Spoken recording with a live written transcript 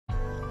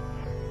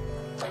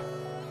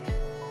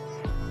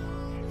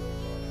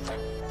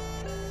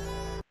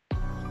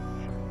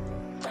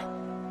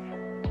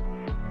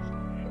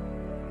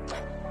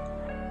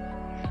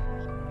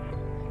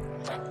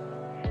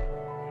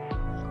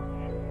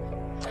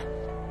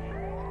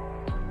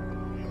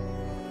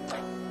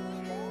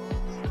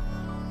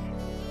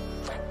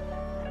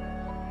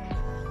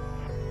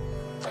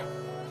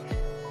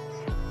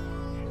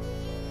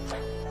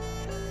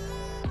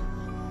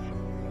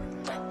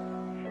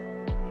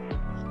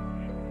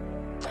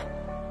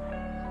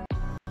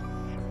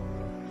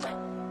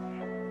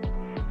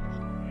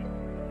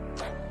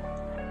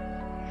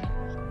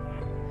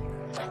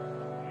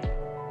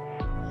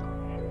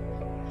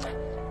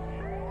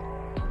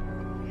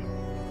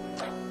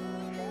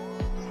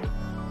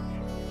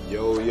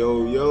Yo,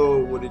 yo,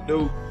 yo, what it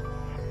do?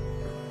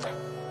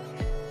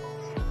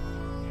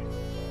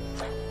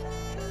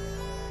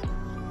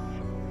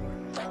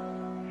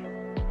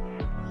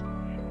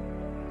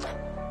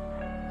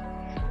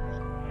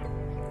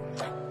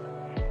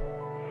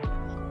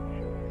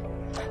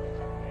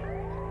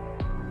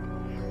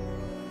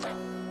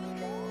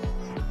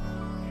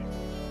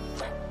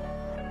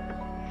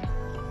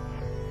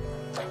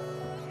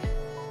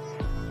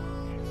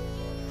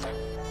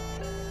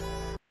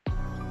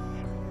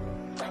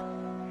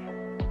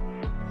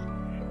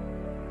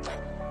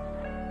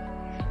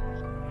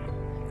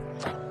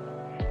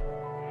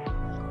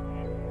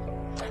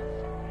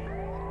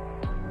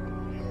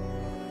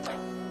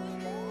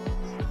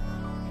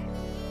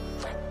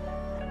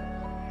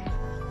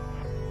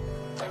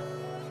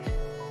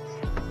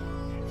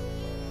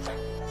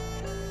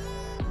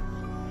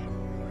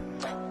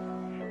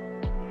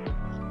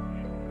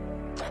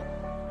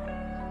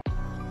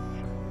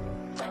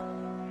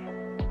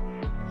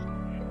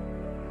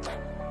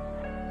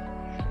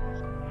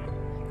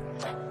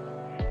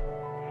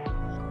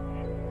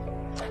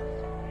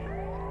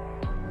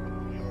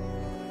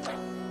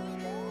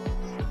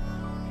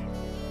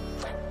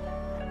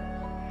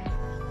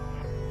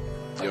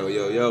 Yo,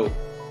 yo, yo.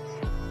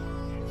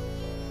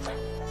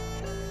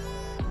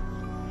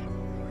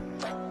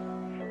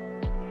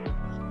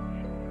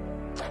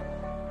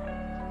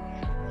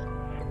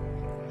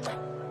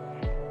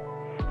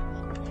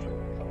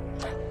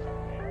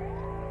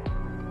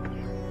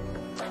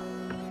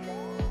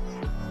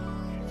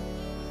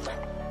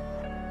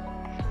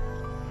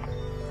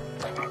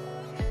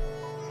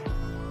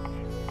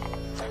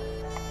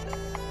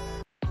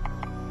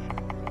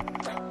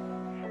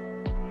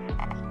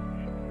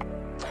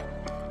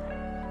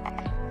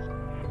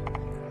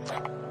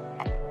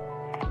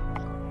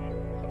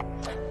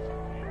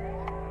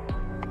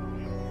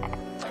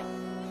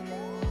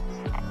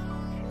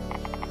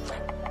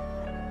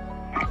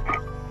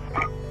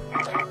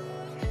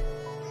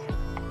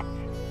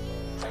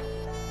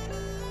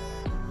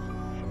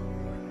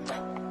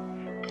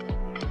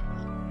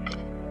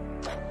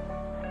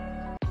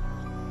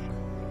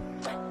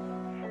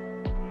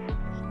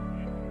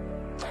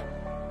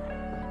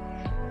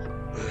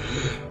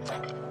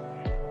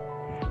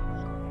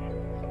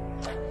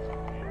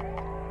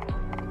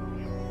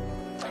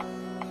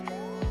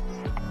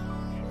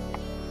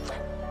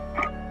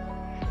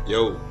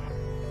 Yo.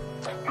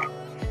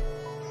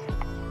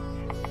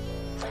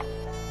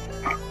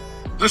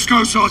 Let's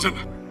go,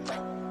 Sergeant.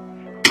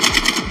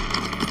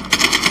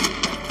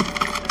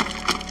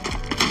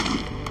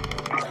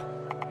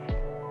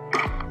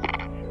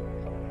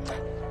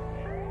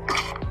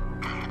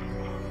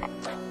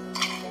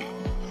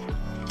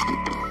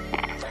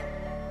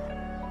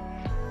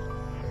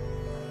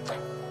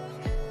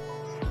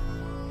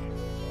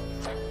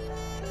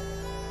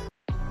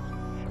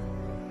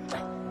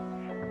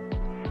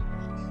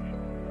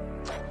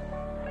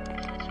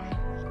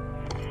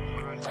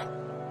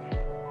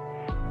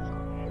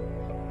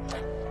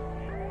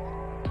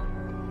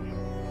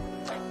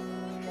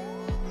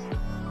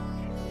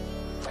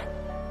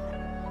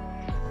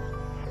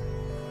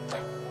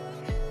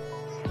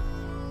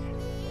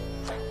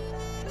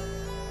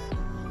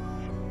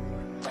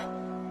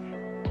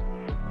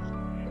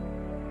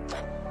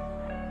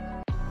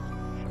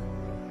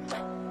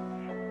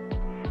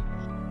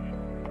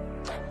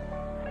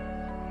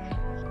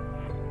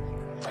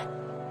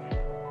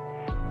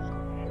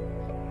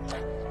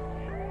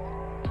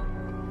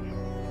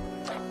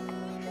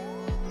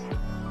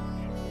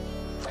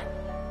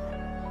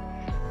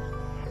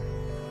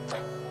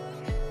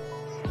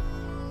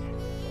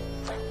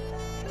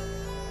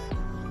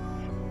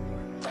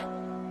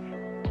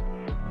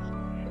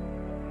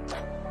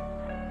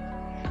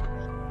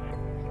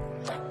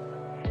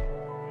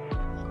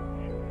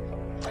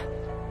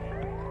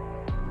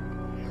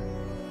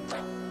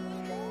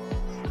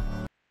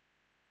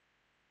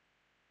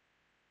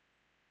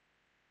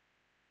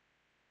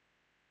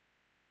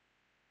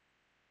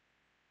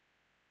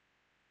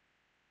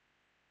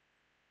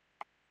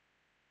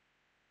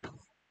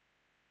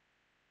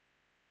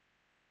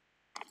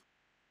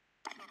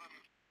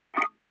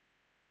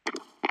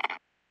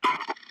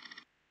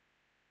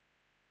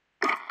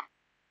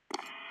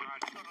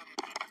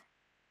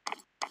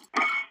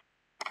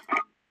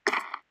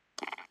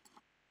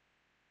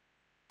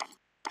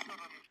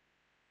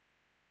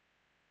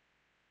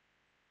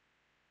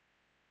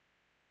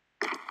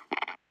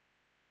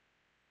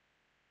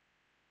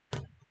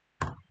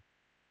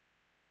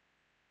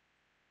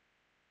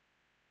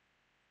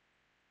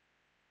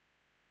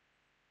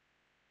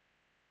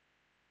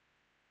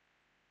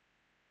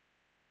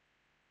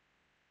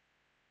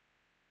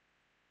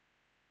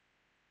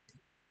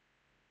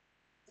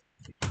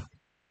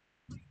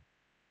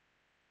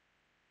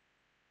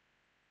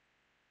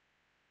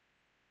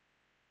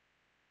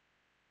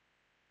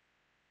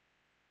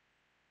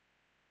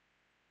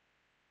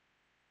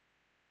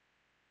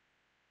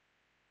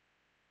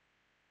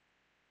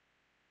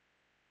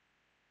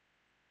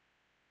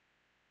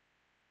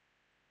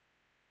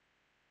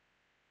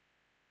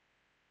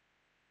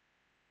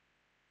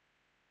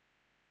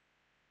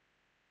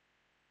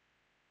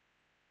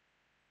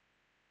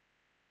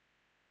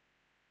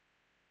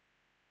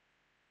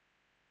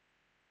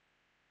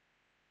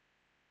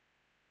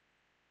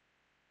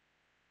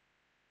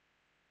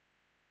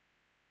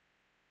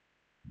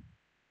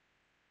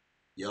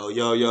 Yo,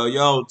 yo, yo,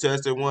 yo.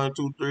 Testing 1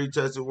 2 3.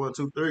 Testing 1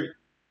 2 3.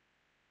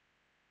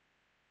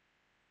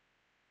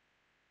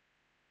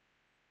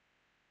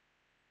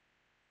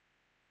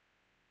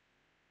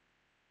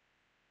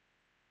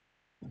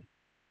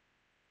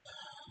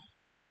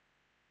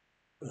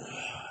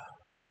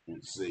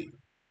 Let's see.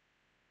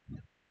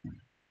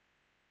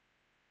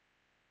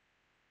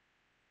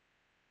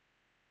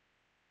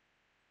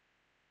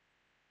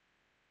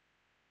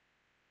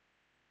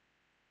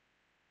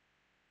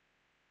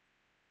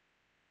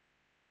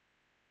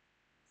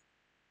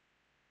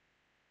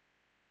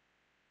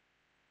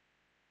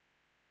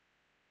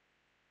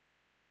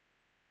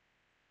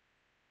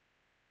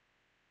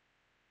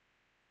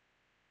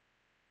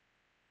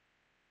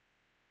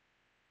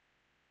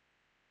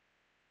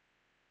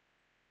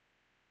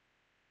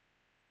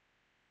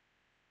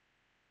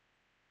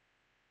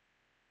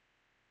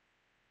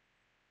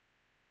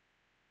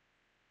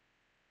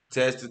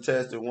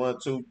 Testing 1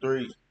 2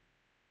 3.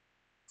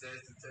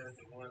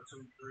 Testing 1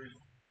 2 3.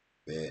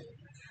 Bet.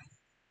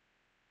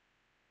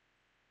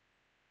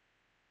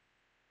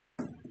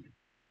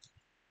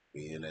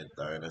 Me and that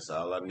thing. That's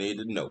all I need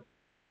to know.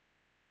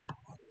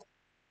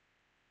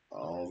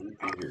 All we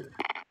can hear.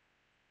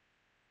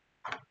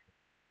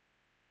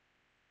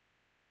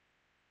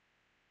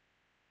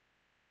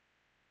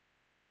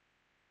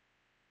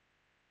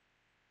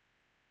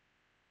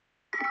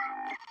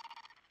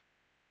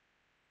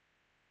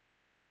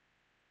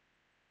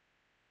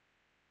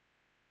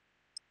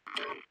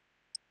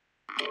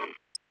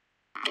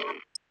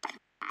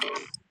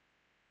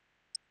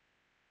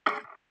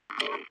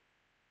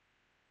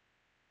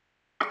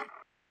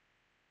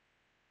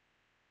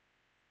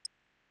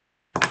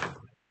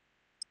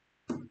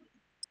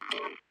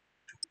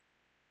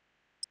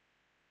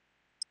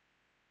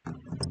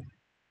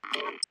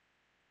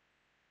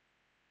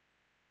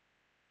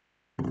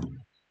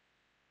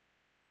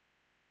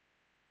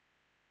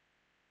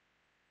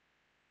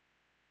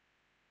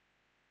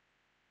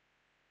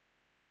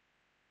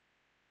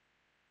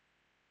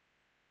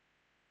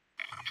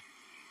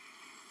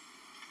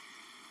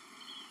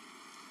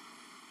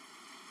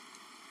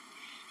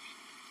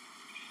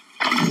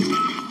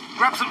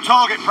 Grab some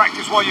target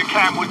practice while you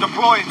can. We're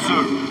deploying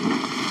soon.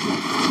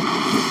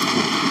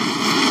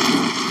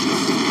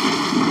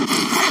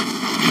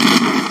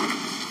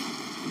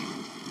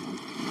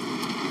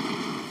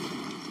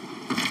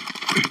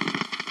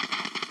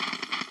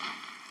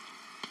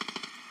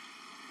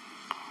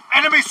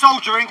 Enemy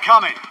soldier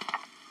incoming.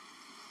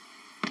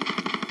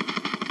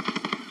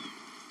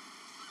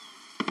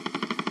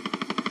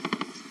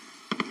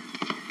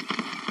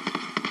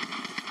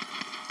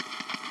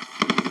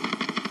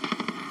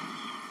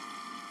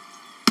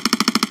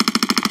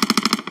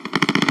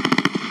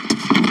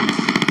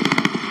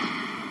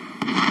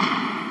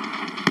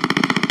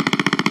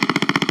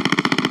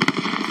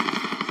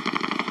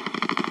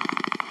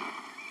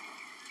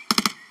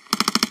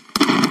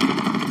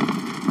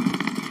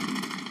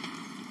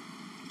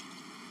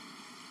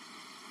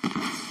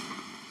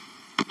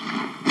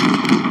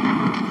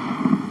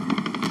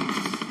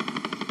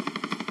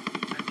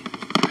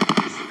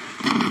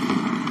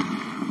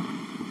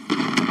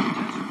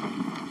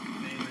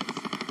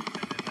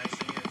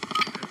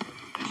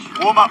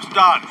 Warm-up's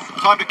done.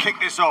 Time to kick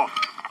this off.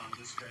 I'm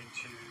just going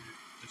to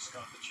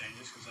discard the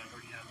changes because I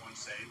already have one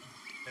saved.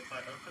 If I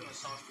open the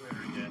software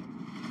again,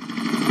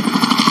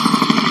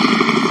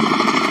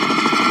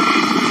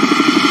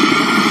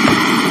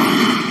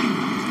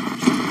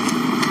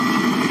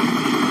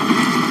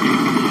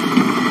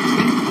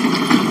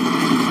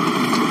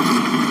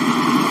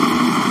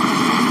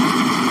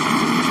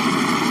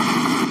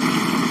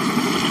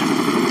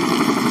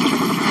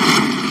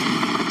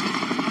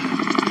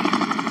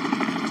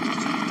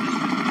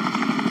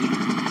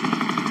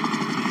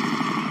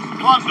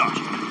 Plunder.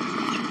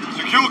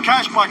 Secure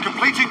cash by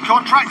completing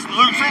contracts,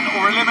 looting,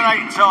 or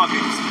eliminating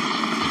targets.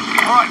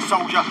 Alright,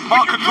 soldier.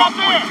 Mark a drop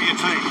point for your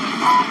team.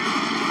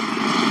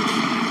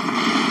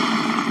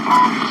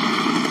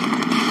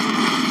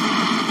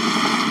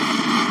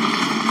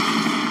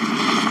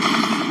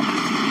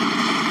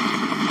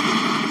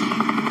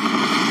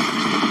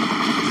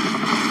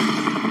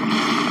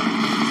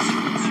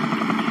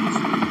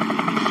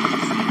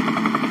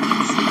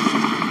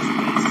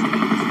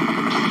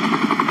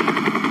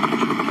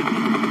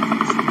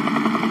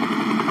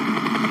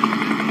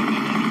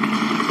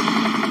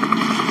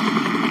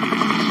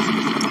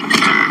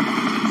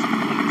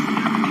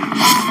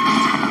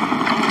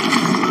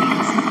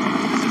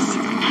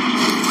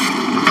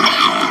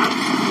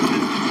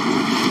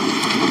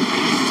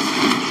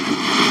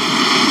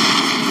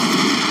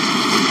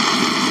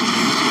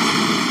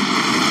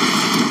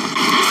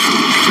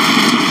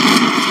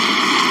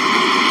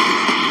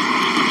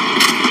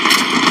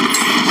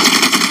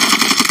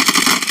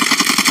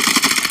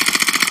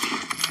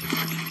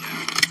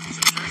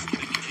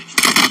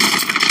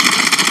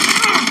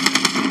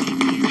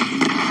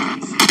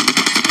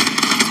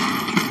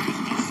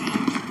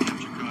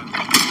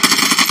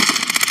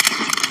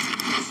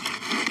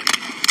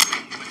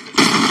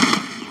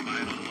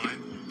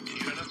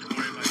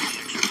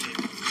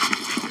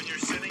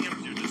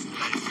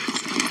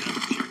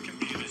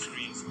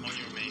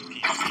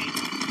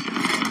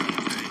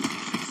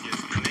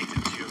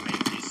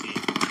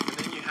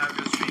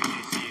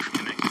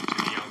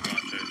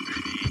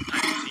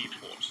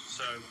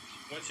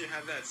 you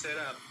have that set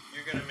up,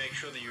 you're going to make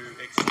sure that you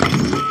exclude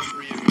all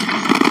three of your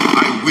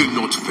I will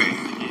not fail.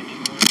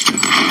 gaming ones.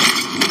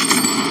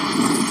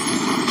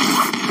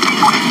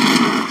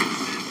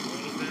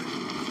 All of them.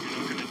 You're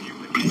not going to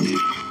duplicate any.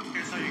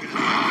 Here's how you're going to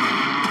do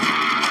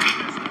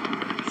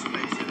it.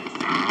 Display settings.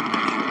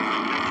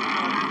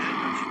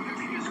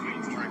 Make sure your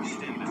screens are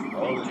extended.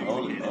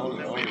 Only.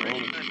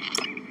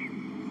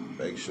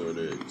 Make sure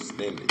they're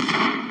extended,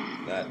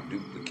 not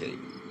duplicated.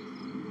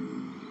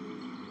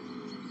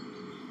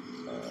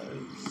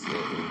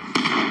 Settings.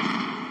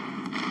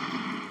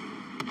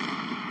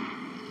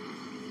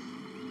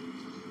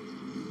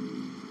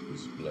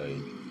 Display.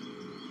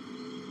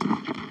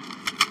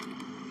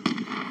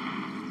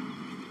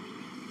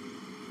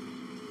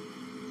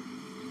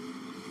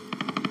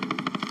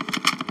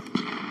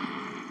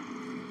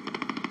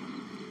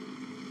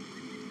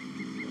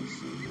 Let's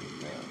see here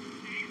now.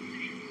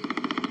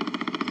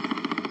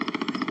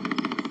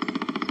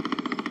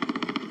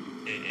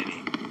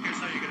 Here's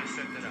how you're going to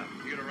set that up.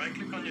 You're going to right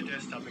click on your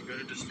desktop and go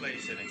to display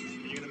settings.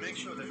 You're going to make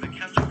sure that the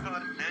capture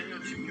card and your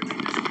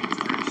computer screens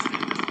are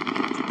extended.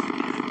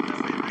 That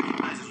way it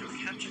recognizes your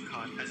capture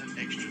card as an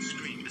extra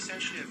screen,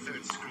 essentially a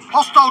third screen.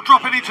 Hostile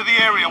dropping into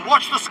the area.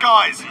 Watch the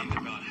skies.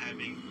 About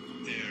having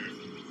their,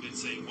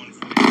 let's say,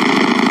 140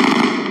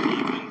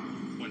 even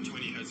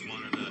 120 hertz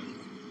monitor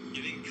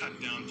getting cut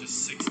down to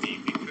 60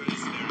 because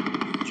they're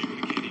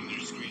duplicating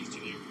their screens to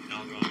the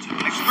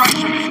Elgato.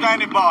 Extraction is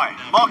standing by.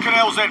 Mark an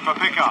LZ for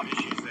pickup.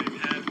 Issues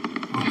they've had.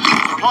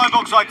 Supply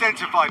box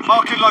identified.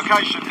 Marking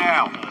location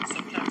now.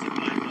 Sometimes it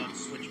might not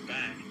switch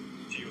back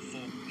to your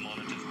full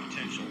monitor's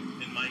potential.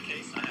 In my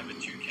case, I have a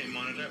 2K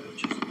monitor,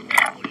 which is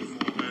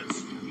 144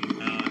 hertz,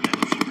 and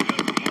it's a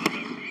global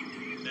monitor.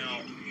 Now,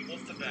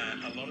 off the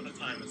bat, a lot of the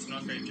time, it's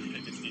not going to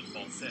pick its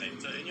default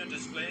settings. So in your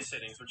display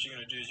settings, what you're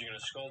going to do is you're going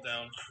to scroll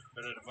down,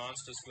 go to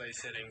advanced display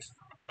settings.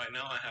 Right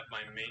now, I have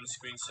my main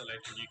screen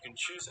selected. You can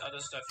choose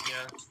other stuff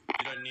here.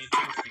 You don't need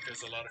to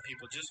because a lot of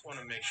people just want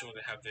to make sure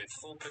they have their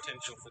full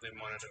potential for their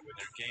monitor when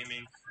they're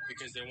gaming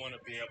because they want to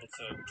be able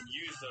to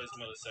use those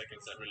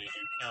milliseconds that really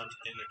do count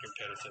in a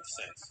competitive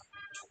sense.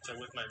 So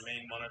with my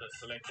main monitor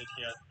selected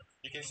here,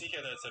 you can see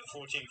here that it's at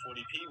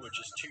 1440p, which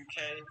is 2K,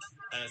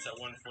 and it's at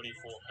 144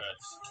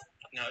 hertz.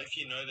 Now, if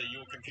you know that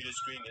your computer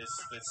screen is,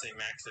 let's say,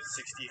 maxed at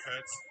 60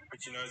 hertz, but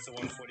you know it's a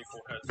 144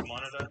 hertz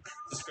monitor,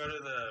 just go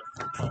to the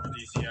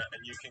properties here,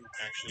 and you can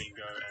actually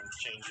go and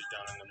change it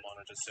down in the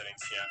monitor settings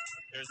here.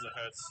 Here's the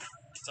hertz.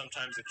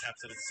 Sometimes it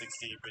caps it at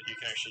 60, but you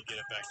can actually get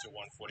it back to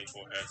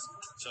 144 hertz.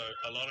 So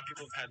a lot of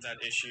people have had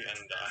that issue,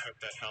 and I hope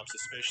that helps,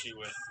 especially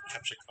with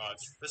capture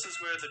cards. This is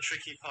where the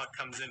tricky part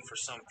comes in for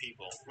some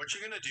people. What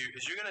you're going to do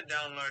is you're going to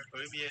download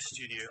OBS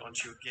Studio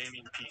onto your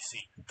gaming PC.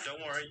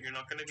 Don't worry, you're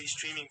not going to be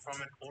streaming from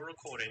it or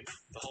recording.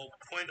 The whole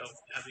point of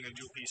having a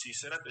dual PC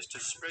setup is to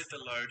spread the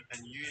load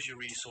and use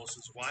your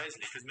resources wisely,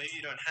 because maybe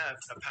you don't have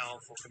a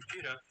powerful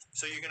computer,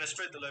 so you're going to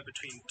spread the load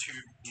between two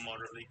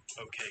moderately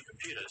okay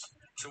computers.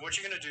 So what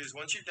you're going to do is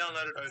once you've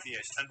downloaded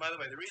OBS, and by the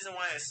way, the reason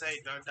why I say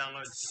don't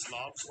download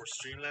Slobs or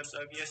Streamlabs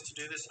OBS to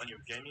do this on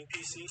your gaming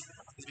PC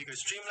is because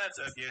Streamlabs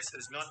OBS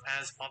is not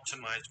as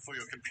optimized for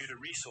your computer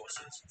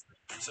resources.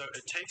 So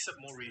it takes up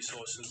more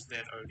resources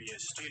than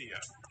OBS Studio.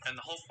 And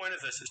the whole point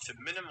of this is to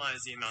minimize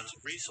the amount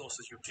of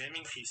resources your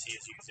gaming PC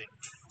is using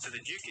so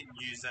that you can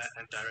use that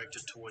and direct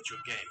it towards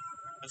your game.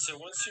 And so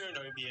once you're in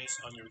OBS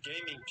on your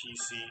gaming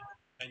PC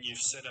and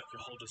you've set up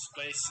your whole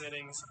display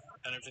settings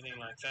and everything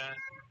like that,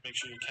 make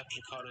sure your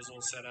capture card is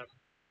all set up.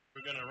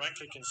 We're going to right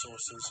click in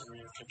sources, we're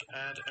going to click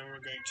add, and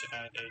we're going to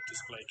add a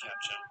display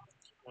capture.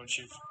 Once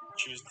you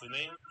choose the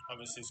name,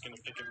 obviously it's going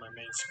to pick up my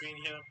main screen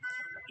here.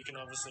 You can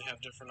obviously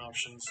have different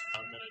options.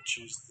 I'm going to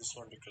choose this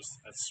one because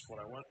that's what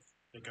I want.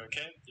 Click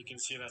OK. You can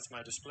see that's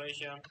my display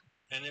here.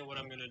 And then what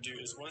I'm going to do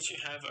is once you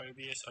have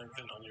OBS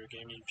open on your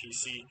gaming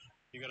PC,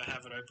 you're going to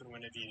have it open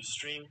whenever you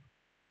stream.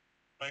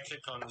 Right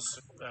click on this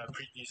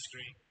preview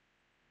screen,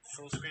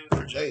 full screen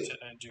projector,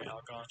 and do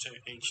Elgato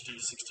HD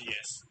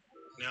 60S.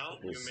 Now,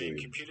 your main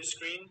computer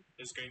screen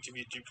is going to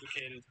be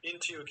duplicated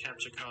into your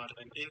capture card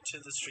and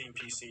into the stream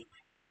PC.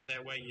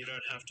 That way you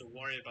don't have to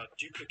worry about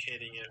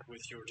duplicating it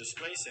with your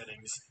display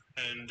settings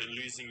and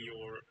losing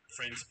your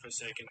frames per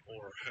second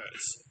or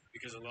hertz,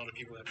 because a lot of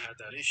people have had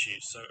that issue.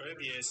 So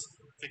OBS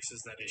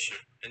fixes that issue.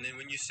 And then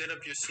when you set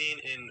up your scene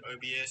in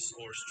OBS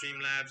or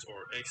Streamlabs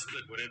or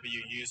XSplit, whatever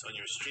you use on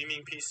your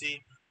streaming PC,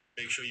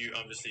 make sure you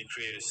obviously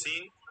create a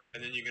scene,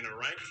 and then you're going to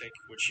right click,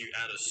 which you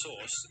add a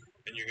source,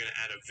 and you're going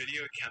to add a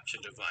video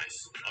capture device.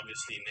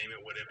 Obviously name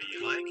it whatever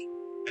you like,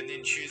 and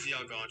then choose the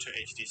Elgato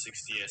HD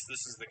 60S.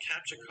 This is the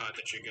capture card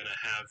that you're going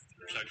to have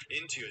plugged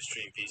into your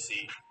stream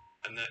PC,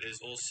 and that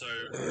is also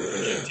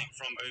projecting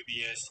from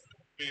OBS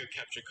through your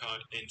capture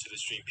card into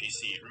the stream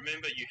PC.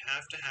 Remember, you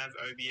have to have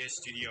OBS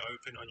Studio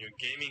open on your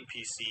gaming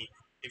PC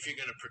if you're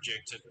going to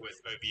project it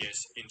with OBS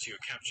into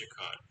your capture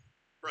card.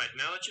 Right,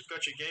 now that you've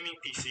got your gaming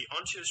PC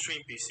onto your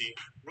stream PC,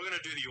 we're going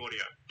to do the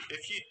audio.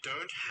 If you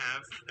don't have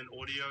an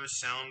audio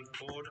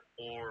soundboard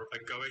or a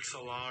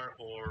GoXLR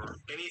or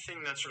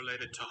anything that's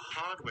related to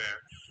hardware,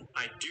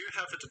 I do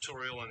have a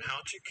tutorial on how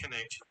to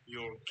connect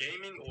your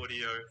gaming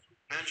audio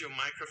and your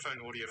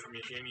microphone audio from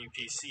your gaming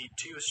PC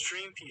to your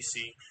stream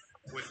PC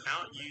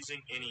without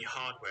using any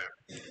hardware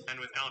and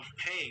without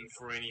paying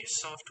for any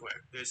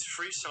software. There's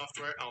free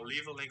software. I'll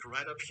leave a link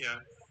right up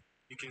here.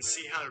 You can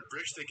see how to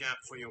bridge the gap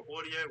for your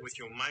audio with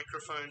your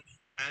microphone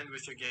and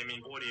with your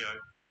gaming audio,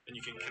 and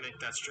you can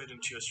connect that straight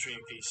into your stream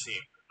PC.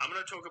 I'm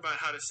going to talk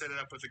about how to set it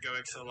up with the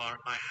GoXLR.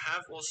 I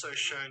have also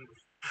shown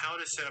how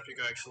to set up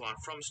your GoXLR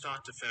from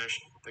start to finish,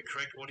 the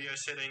correct audio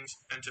settings,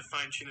 and to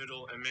fine-tune it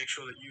all and make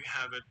sure that you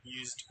have it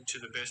used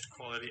to the best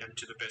quality and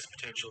to the best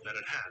potential that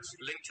it has.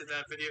 Link to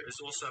that video is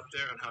also up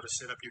there on how to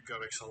set up your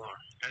GoXLR.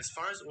 As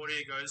far as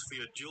audio goes for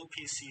your dual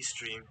PC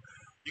stream,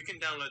 you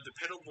can download the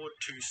Pedalboard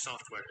 2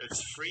 software.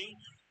 It's free.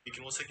 You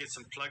can also get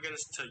some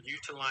plugins to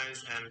utilize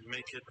and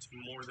make it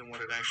more than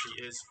what it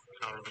actually is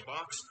out of the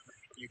box.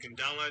 You can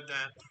download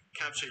that,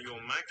 capture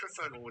your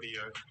microphone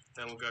audio,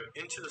 that will go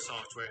into the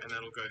software, and that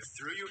will go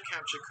through your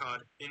capture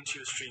card into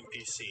your stream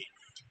PC.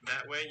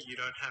 That way, you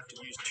don't have to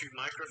use two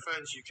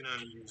microphones, you can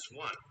only use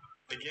one.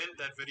 Again,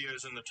 that video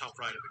is in the top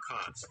right of the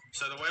cards.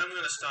 So the way I'm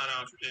going to start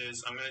out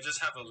is I'm going to just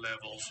have a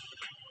levels.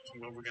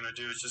 What we're going to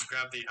do is just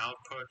grab the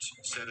output,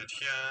 set it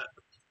here.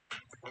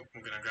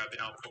 I'm going to grab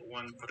the output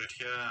 1, put it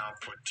here,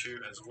 output 2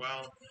 as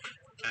well,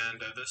 and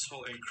this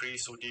will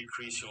increase or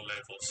decrease your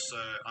levels.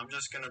 So I'm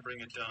just going to bring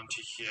it down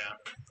to here.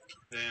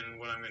 Then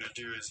what I'm going to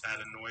do is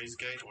add a noise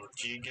gate or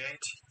G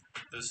gate.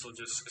 This will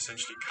just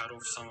essentially cut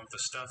off some of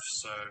the stuff.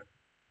 So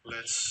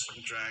let's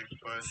drag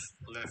both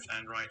left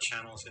and right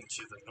channels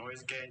into the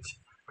noise gate.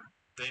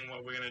 Then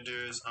what we're going to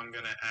do is I'm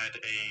going to add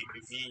a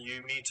VU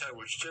meter,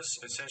 which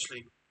just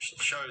essentially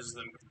shows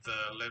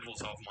the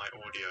levels of my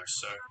audio.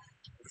 So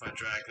if I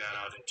drag that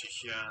out into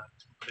here,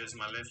 there's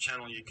my left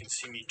channel, you can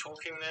see me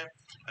talking there,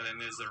 and then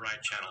there's the right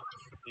channel.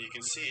 And you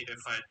can see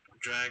if I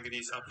drag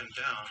these up and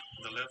down,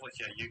 the level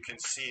here, you can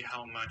see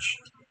how much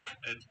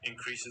it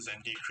increases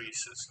and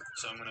decreases.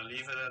 So I'm going to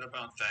leave it at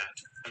about that.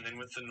 And then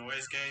with the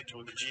noise gate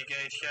or the G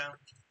gate here,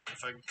 if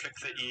I click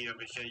the E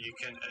over here, you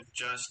can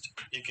adjust,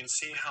 you can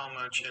see how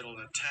much it'll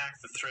attack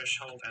the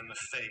threshold and the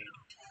fade.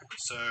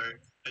 So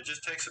it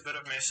just takes a bit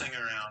of messing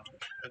around,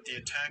 but the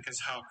attack is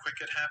how quick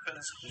it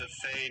happens, the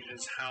fade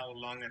is how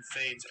long it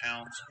fades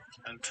out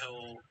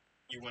until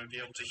you won't be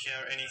able to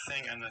hear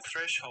anything, and the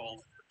threshold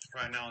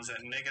right now is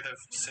at negative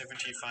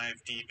 75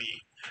 dB.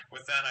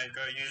 With that, I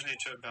go usually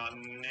to about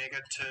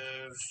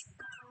negative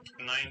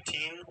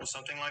 19 or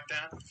something like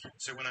that.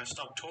 So when I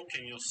stop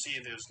talking, you'll see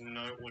there's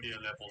no audio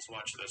levels.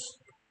 Watch this.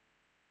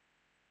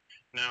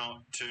 Now,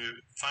 to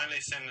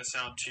finally send this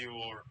out to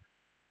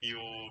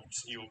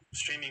your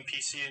streaming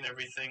PC and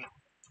everything,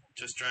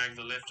 just drag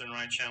the left and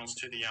right channels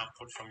to the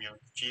output from your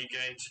G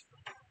gate.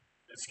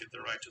 Let's get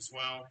the right as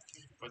well.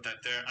 Put that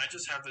there. I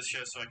just have this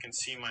here so I can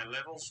see my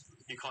levels.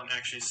 You can't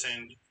actually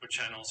send the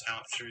channels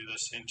out through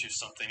this into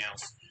something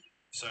else.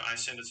 So I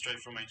send it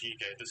straight from my G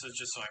gate. This is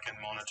just so I can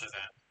monitor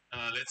that.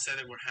 Let's say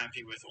that we're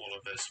happy with all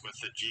of this, with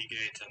the G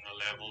gate and the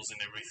levels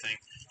and everything,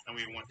 and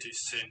we want to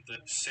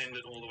send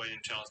it all the way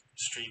into our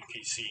stream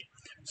PC.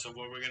 So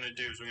what we're going to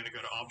do is we're going to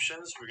go to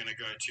options, we're going to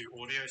go to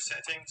audio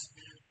settings,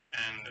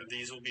 and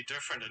these will be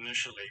different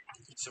initially.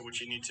 So what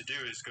you need to do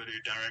is go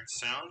to direct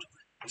sound.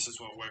 This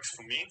is what works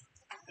for me.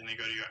 And then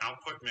go to your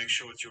output, make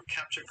sure it's your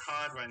capture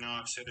card. Right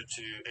now I've set it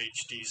to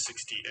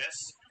HD60S.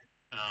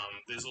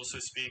 There's also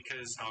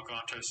speakers,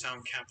 Elgato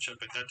sound capture,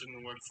 but that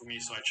didn't work for me,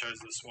 so I chose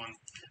this one.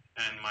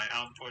 And my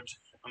output,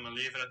 I'm going to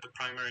leave it at the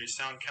primary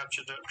sound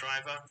capture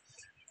driver,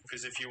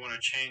 because if you want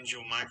to change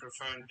your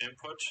microphone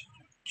input,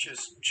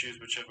 just choose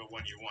whichever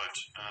one you want.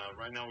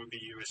 Right now it would be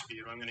USB,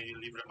 but I'm going to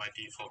leave it at my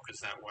default because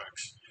that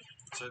works.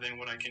 So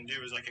then what I can do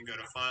is I can go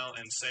to File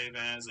and Save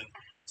As, and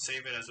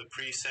save it as a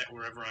preset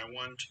wherever I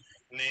want,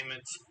 name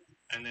it,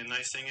 and the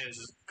nice thing is,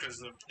 because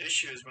the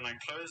issue is when I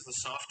close the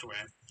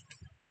software,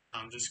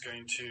 I'm just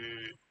going to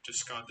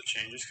discard the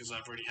changes because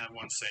I've already had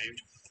one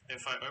saved.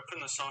 If I open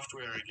the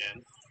software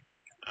again,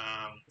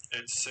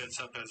 it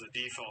sets up as a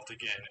default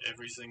again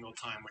every single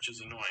time, which is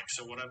annoying.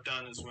 So what I've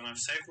done is when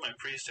I've saved my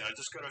preset, I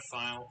just go to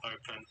File,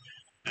 Open,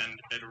 and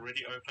it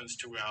already opens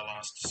to where I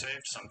last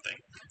saved something.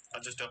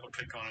 I just double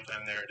click on it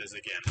and there it is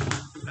again.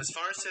 As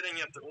far as setting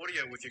up the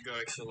audio with your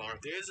GoXLR,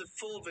 there's a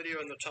full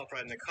video in the top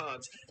right in the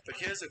cards, but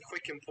here's a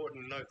quick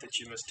important note that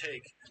you must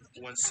take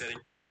once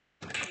setting.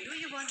 Do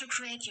you want to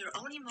create your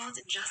own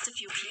emotes in just a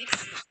few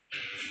clicks?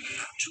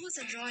 Choose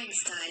a drawing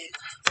style.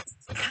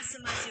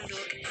 Customize your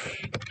look.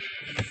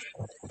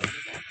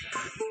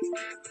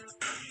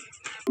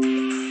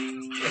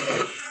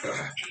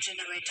 And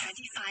generate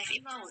 25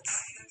 emotes.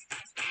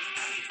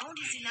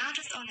 Only the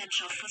largest online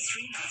shop for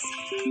streamers.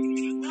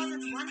 More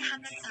than 100,000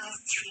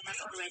 streamers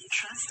already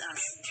trust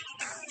us.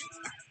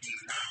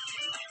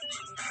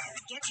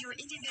 Get your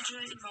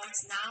individual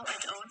emotes now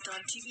at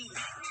own.tv.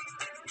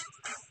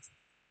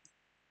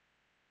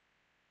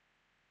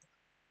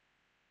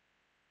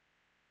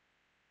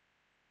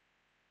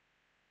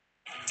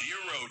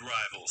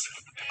 rivals.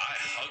 I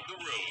hug the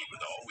road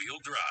with all-wheel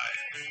drive.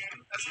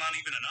 That's not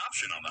even an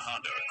option on the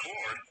Honda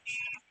Accord.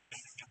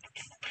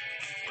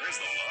 Where's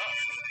the love?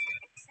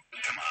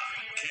 Come on,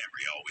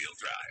 Camry all-wheel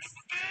drive.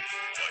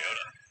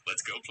 Toyota,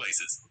 let's go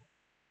places.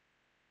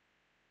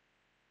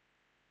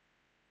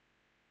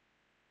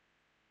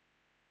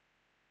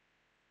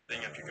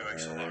 Setting up your Go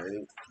XLR.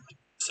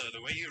 So the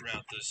way you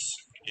route this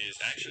is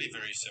actually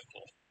very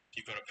simple.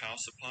 You've got a power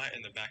supply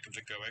in the back of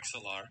the Go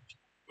XLR,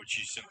 which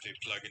you simply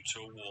plug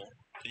into a wall.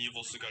 Then you've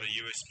also got a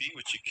USB,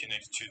 which you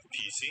connect to the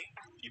PC.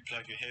 You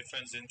plug your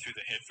headphones in through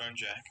the headphone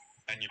jack,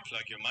 and you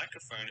plug your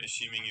microphone,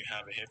 assuming you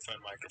have a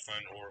headphone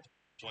microphone or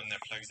one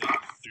that plugs in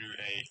through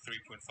a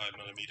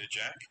 3.5mm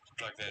jack.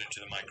 Plug that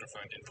into the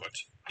microphone input.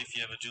 If you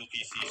have a dual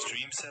PC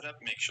stream setup,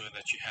 make sure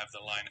that you have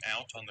the line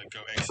out on the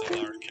Go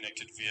XLR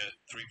connected via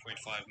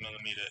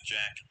 3.5mm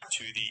jack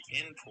to the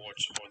in port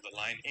or the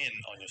line in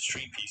on your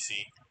stream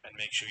PC, and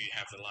make sure you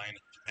have the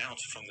line out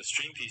from the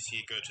stream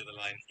PC go to the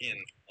line in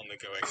on the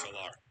Go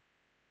XLR.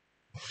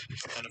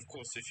 And of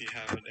course, if you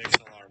have an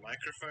XLR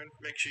microphone,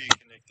 make sure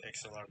you connect the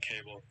XLR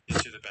cable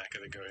into the back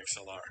of the Go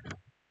XLR.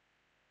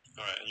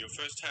 Alright, and your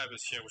first tab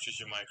is here, which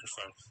is your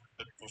microphone.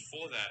 But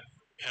before that,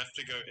 you have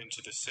to go into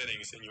the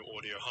settings in your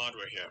audio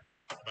hardware here.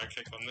 Right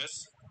click on this,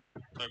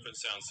 open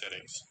sound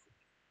settings.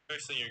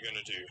 First thing you're going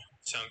to do,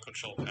 sound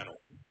control panel.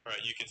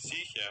 Alright, you can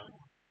see here,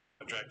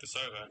 I'll drag this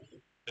over,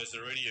 there's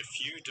already a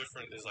few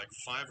different, there's like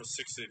 5 or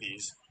 6 of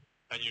these,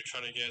 and you're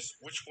trying to guess,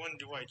 which one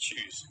do I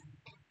choose?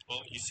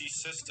 Well, you see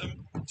system,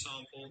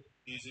 sample,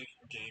 music,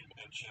 game,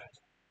 and chat.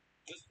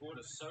 This board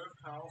is so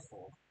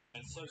powerful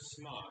and so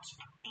smart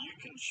that you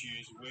can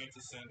choose where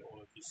to send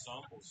all of these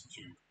samples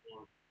to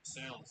or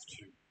sounds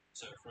to.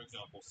 So, for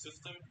example,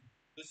 system,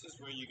 this is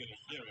where you're going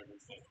to hear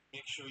everything.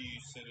 Make sure you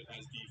set it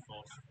as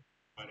default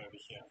right over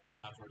here.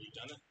 I've already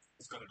done it.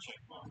 It's got a check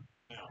mark.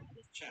 Now,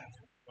 with chat,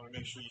 you want to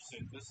make sure you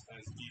set this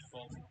as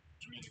default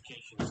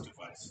communications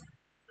device.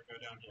 So go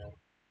down here,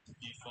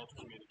 default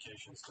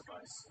communications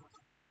device.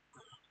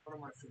 What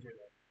am I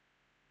forgetting?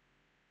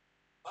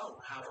 Oh,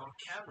 how about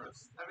cameras?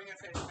 Having a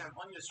face cam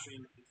on your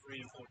stream is very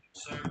important.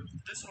 So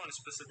this one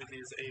specifically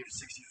is a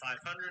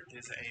 6500,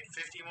 there's a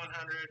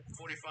 5100,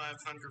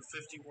 4500,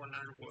 5100,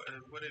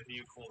 whatever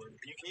you call it.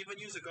 You can even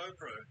use a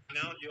GoPro.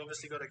 Now you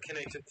obviously got to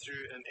connect it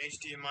through an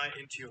HDMI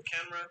into your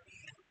camera.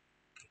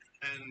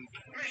 And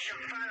mission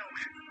failed.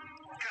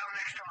 Until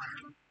next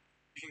time.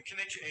 You can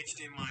connect your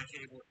HDMI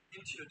cable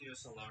into your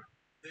DSLR,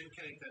 then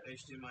connect that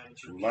HDMI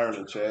into your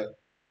Learning, chat.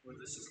 Well,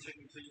 this is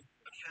technically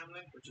a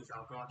Camlink, which is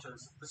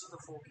Elgato's. This is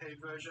the 4K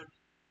version.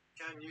 You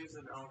can use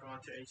an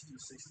Elgato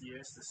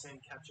HD60S, the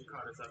same capture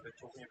card as I've been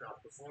talking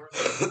about before.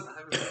 I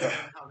haven't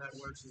explained how that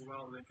works as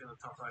well. Link in the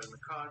top right of the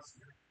cards.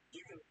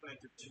 You can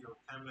connect it to your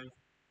Camlink,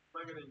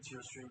 plug it into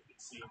your stream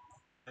PC,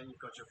 and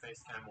you've got your face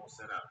cam all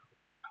set up.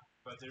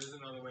 But there is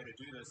another way to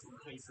do this in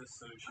case this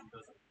solution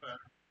doesn't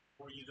work,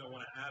 or you don't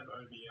want to have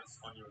OBS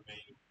on your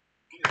main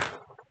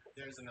computer.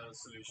 There's another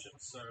solution.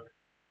 So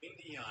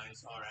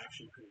NDIs are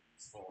actually pretty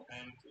useful,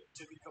 and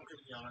to be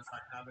completely honest, I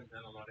haven't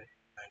done a lot of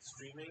NDI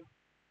streaming,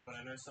 but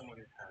I know someone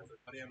who has. A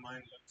buddy of mine,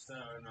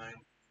 Lipster09,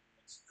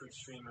 is a good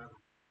streamer.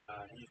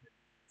 He's been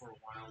for a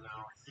while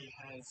now. He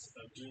has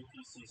a dual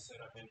PC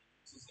set up, and he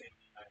uses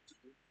NDI to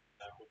do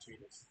that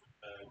between his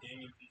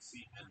gaming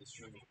PC and the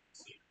streaming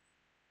PC.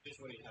 Here's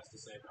what he has to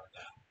say about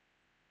that.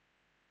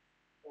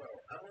 Well,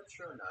 I'm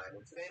Lipster09,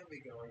 and today I'll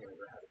be going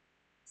over how to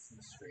PC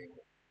stream.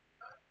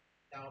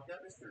 Now, I've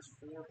noticed there's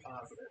 4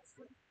 positives.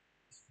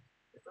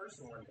 The first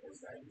one is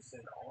that you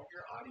send all of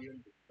your audio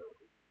and video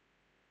to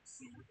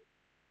see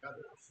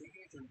other. So you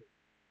usually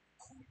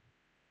see.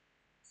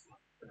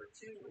 Number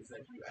 2 is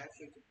that you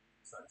actually can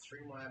use on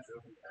Streamlabs,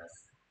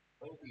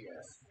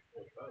 OBS,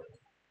 or both.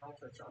 I'll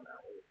touch on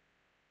that later.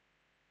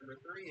 Number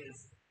 3 is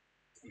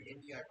the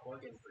NDI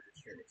plugin for your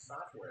streaming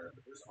software,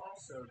 but there's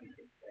also the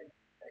NDI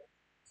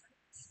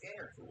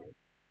scanner tool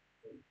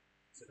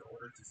in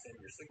order to send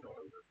your signal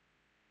over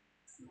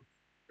to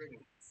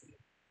streaming PC.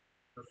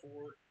 Number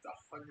 4 is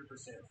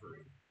 100%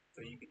 free, so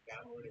you can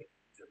download it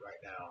and use it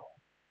right now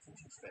since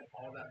you spent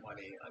all that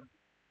money on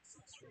PC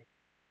stream.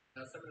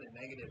 Now, some of the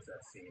negatives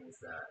I've seen is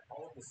that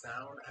all of the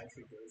sound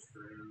actually goes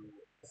through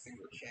a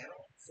single channel,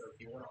 so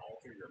if you want to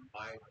alter your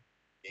mic,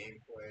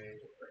 gameplay,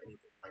 or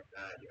anything like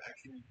that, you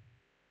actually need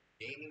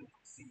gaming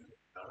PC,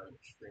 not a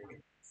streaming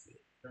PC.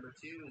 Number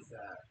 2 is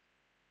that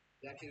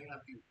you actually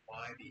have to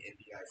apply the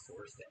NDI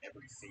source to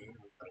every scene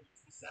you're going to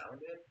use the sound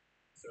in.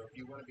 So if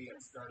you want to be on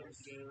starting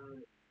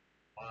soon,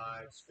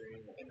 live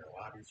stream, and your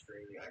lobby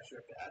stream, you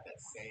actually have to add that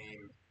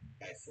same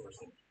NDI source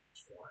in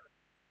each one.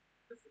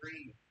 Number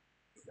 3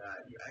 is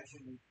that you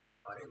actually need to be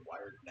on a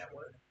wired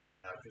network.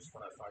 Now, just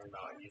when I was talking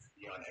about it needs to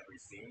be on every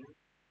scene,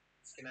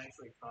 this can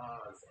actually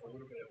cause a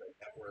little bit of a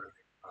network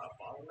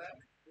bottleneck.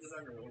 This is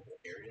on your local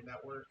area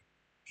network.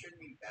 Shouldn't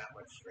be that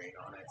much strain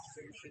on it,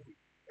 so you should be,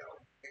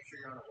 make sure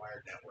you're on a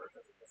wired network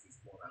as opposed to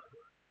small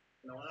network.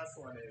 And the last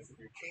one is if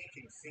you're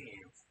changing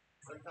scenes,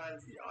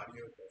 sometimes the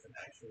audio doesn't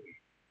actually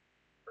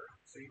work.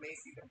 So you may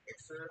see the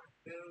mixer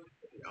move,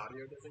 but the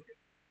audio doesn't.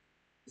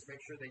 Just make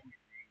sure that you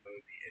use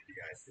download the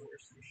NDI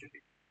source, and you should be.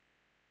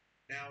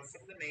 Now,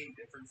 some of the main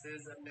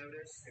differences I've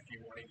noticed if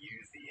you want to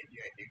use the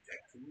NDI New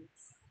Tech tools,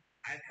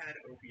 I've had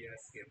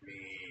OBS give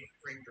me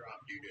frame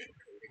drop due to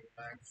encoding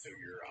lag, so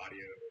your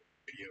audio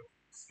video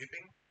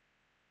skipping.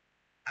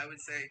 I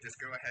would say just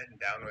go ahead and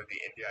download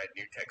the NDI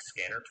New Tech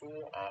scanner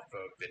tool off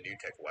of the New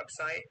Tech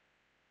website,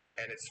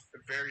 and it's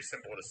very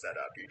simple to set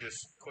up. You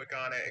just click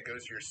on it, it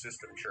goes to your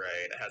system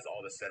tray, and it has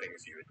all the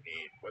settings you would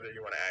need, whether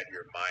you want to add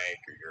your mic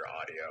or your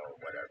audio or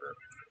whatever.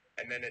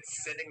 And then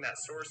it's sending that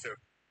source over.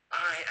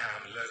 I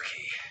am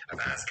Loki of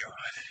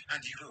Asgard, and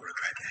you will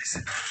regret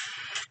this.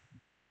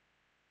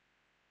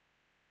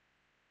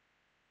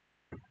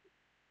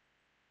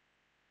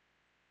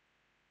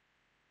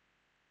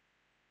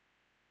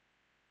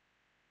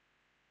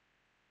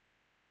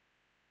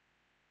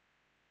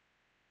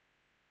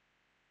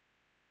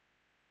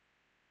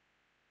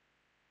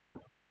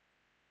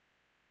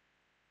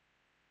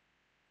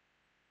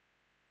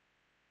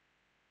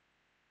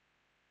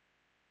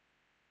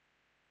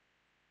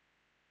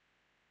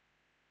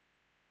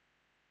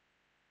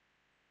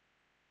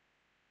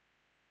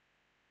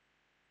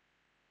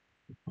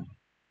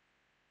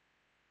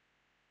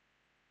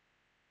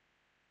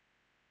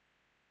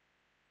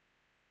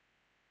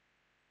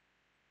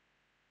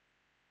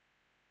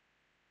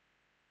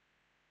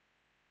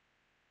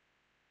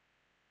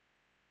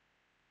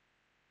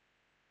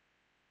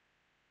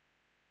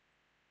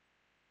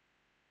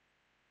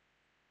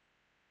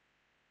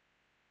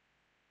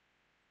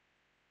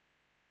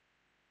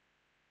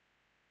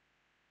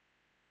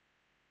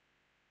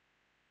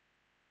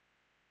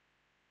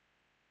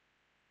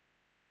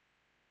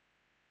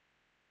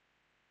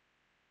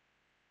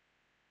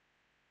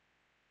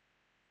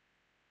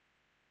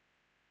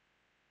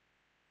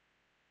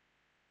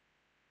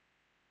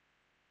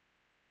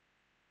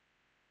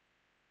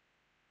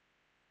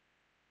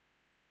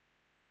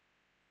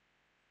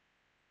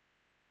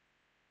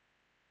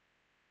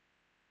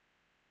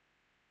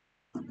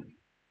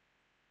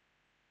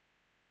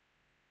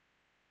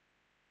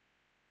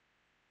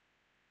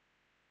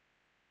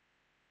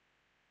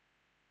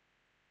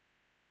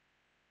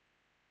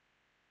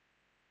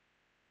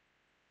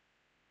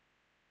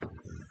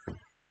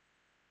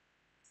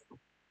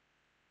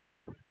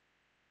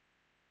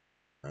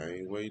 I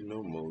ain't waiting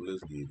no more.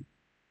 Let's get it.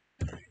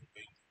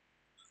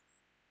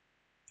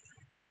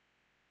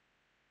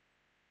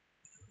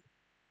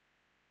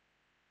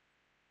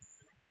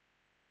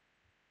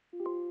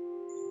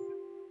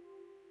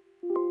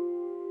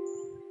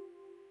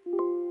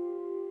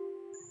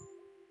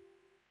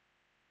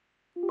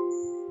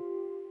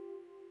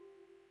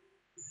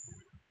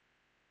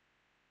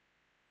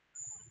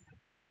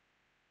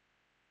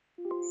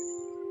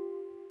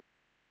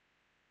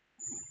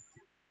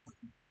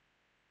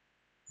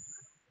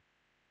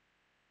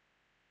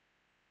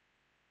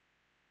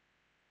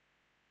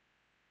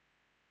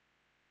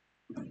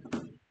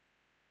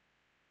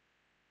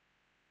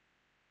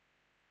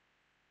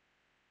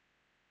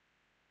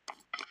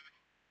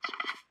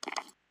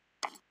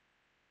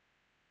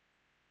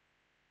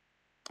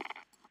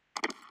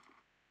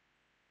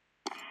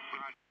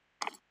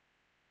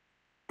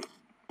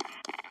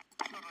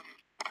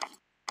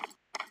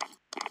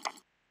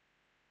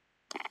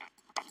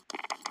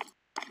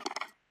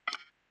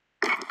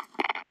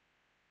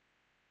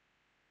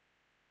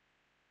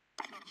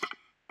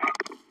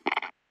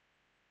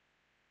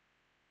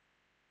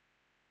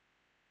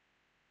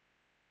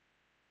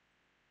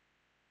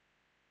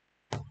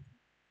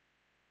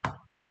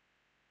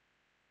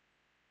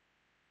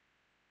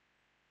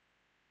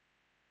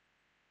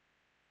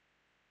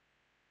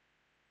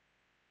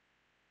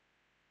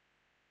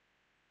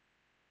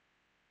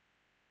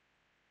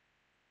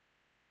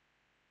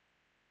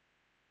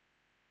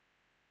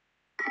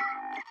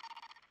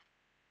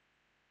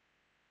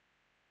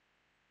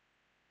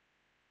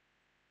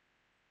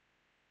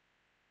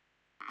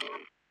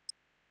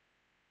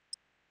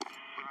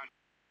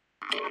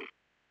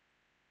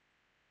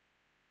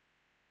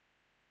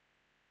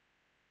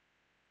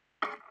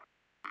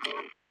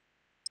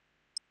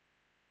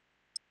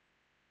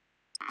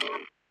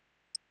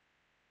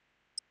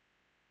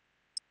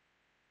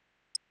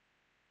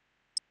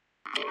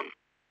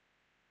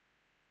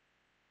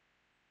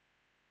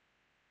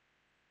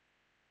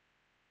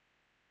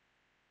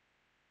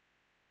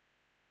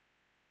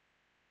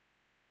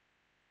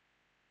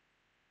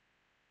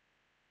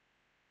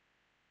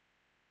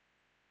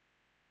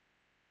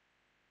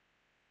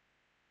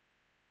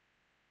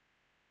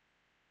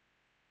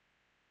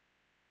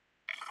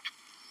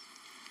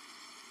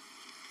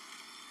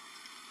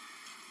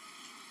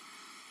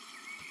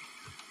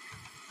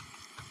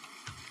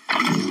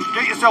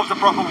 Get yourself the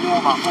proper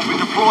warm-up. We'll be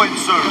deploying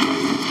soon.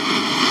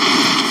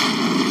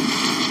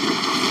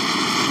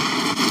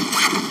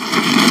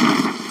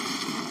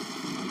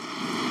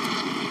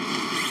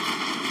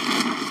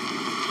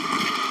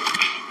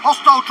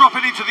 Hostile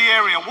dropping into the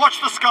area. Watch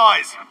the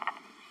skies.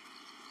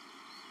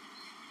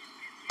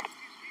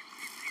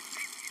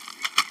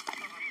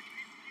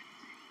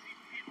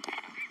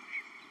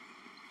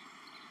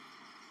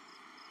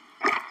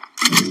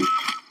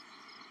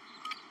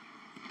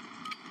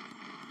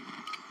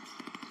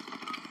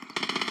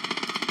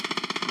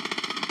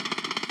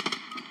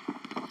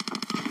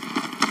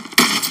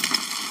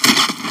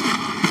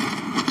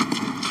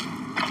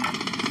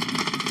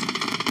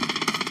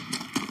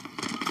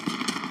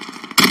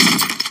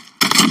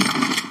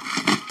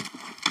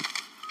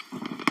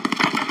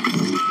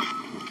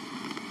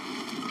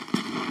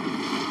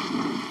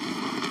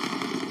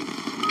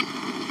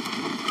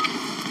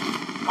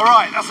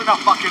 Alright, that's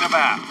enough mucking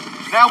about.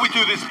 Now we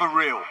do this for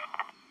real.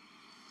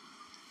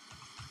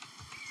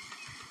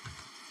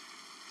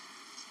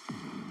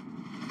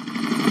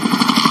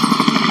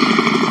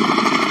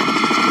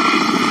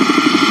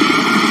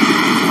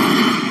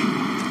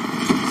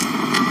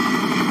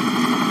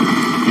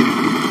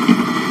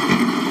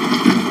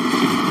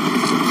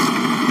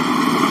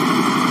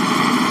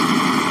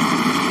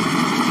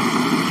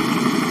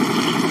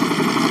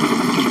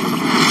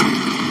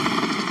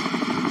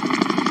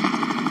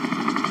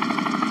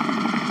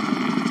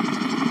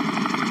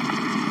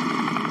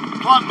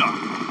 Plunder.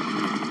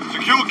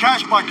 Secure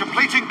cash by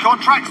completing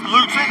contracts,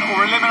 looting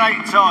or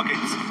eliminating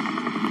targets.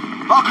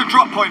 Mark a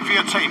drop point for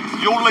your team.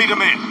 You'll lead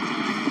them in.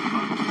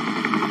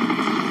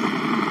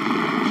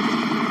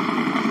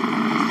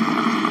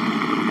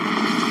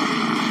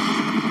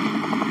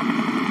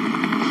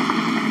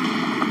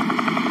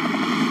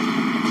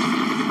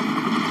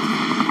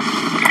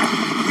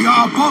 We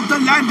are above the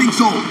landing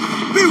zone.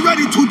 Be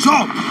ready to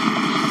jump.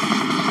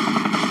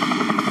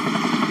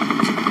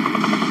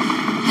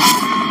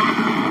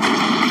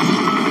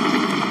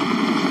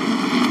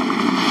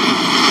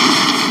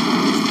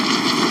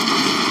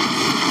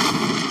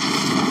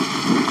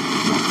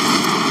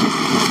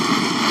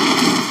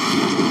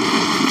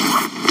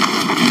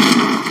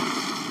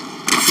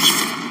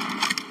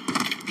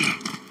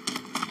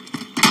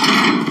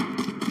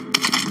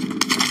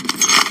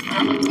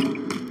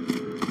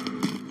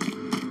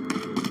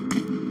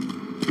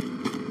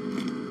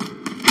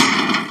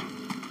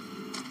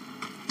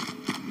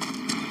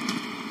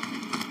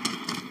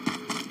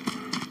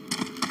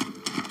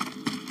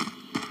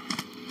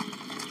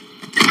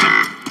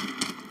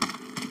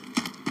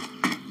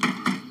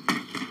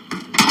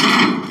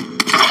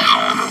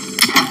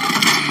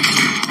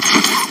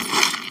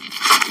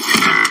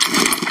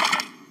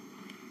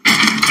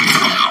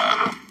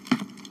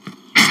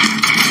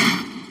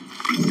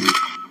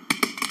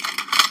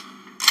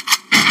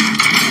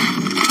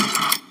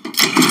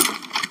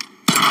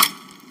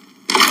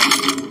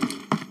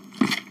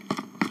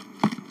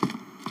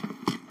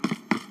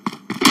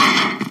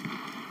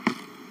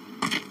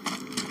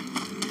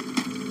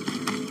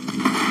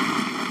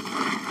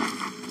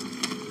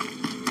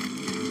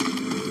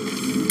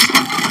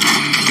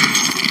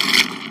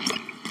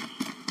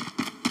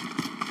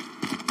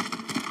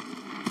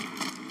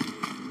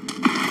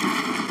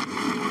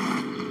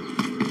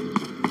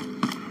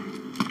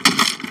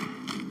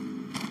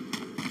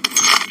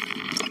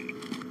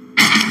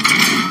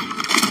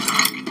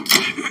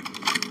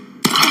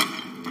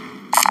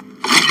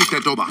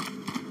 That over.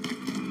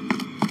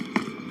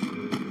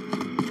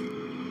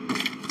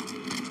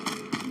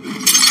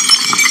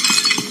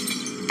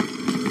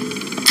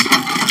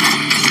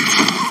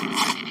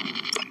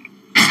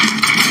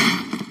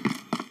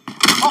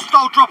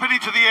 Hostile dropping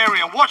into the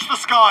area. Watch the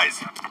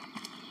skies.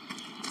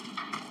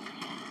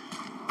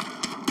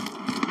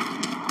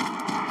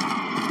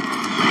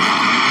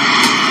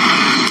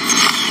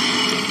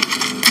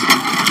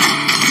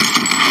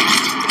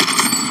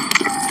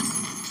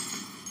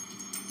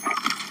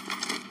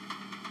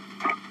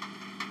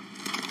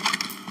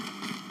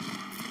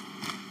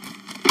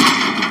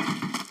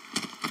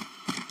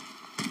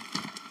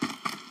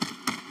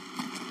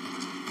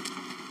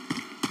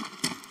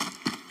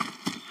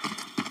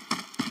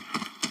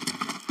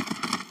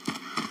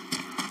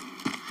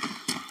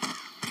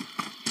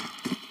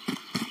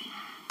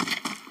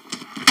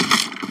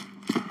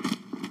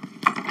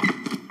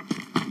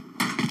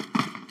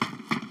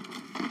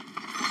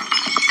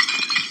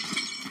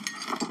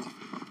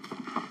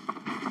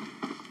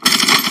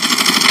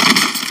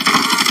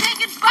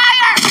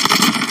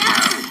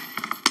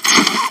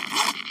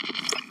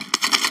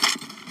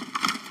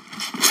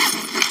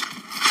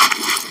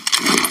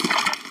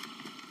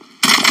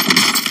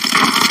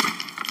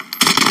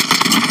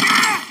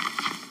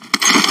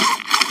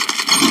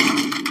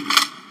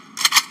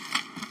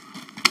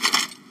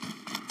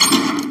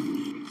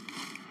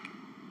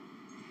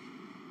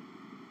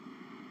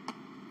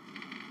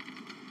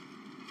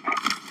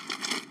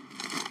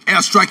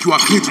 Airstrike, you are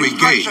clear to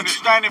engage. Extraction is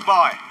standing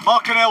by.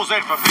 Mark an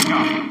LZ for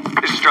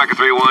pickup. This is Striker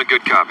 3-1,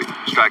 good copy.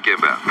 Strike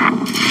inbound.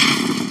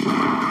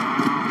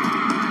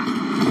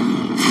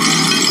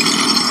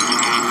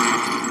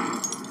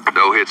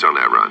 No hits on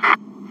that run.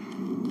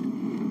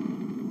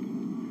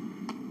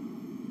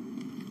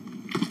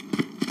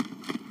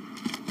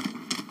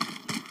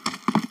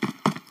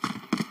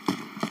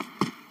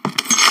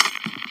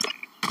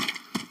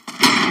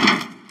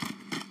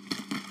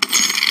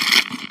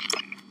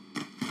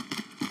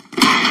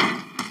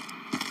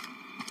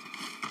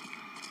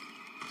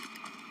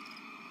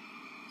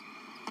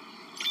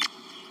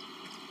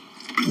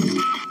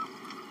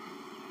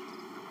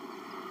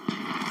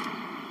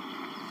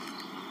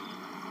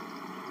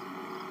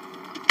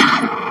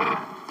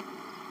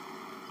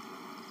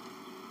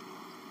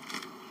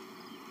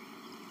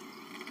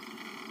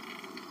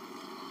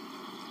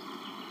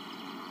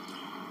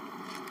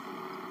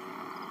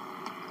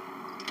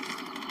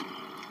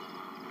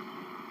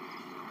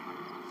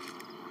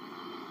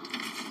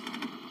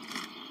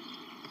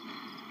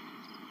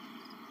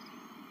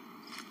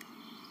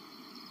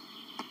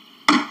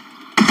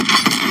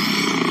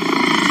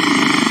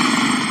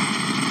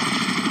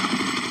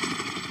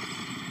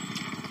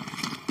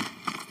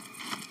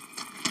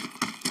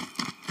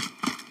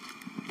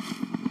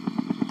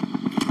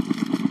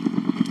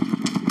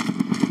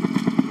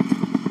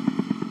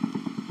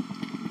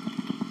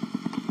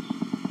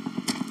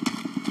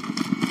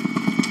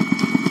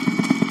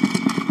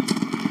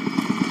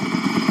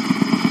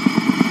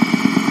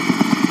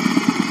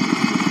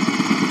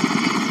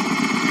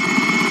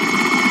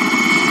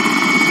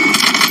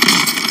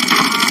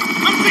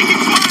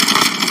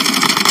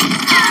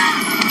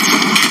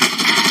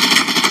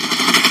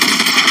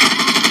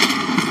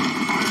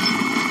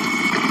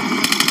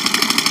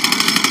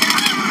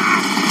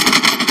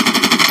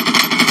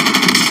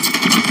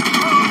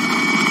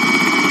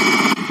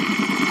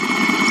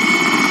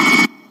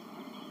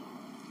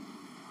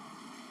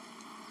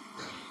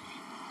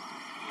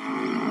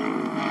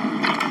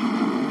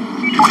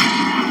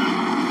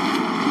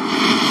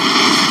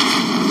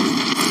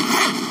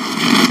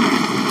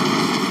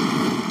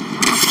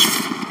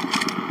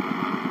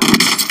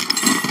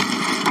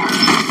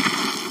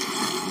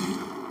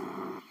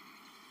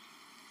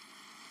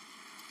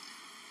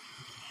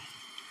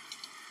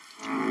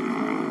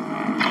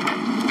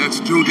 Let's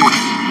do this.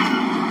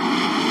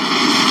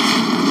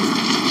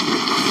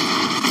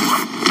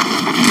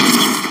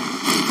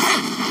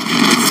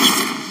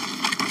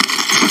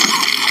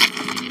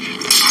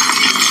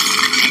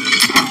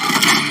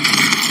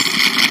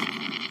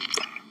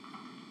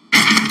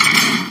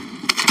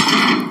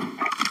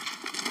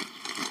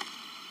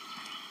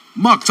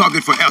 Mark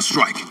target for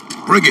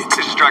airstrike. Bring it. This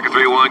is Striker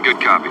 3-1. Good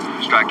copy.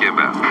 Strike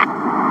inbound.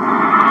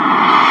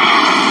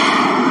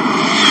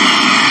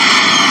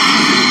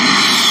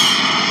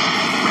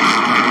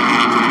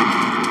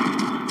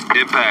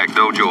 Impact,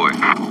 no joy.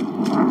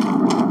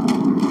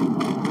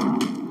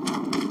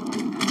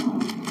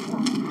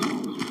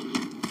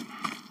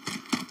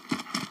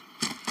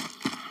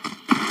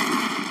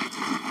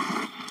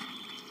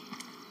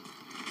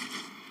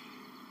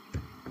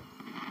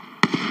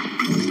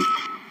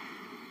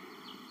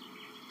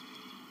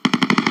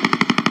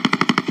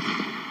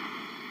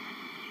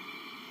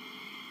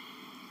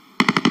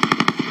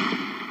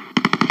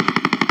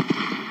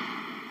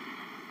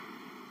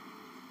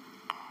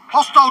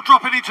 Hostile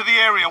dropping into the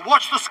area.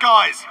 Watch the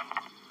skies.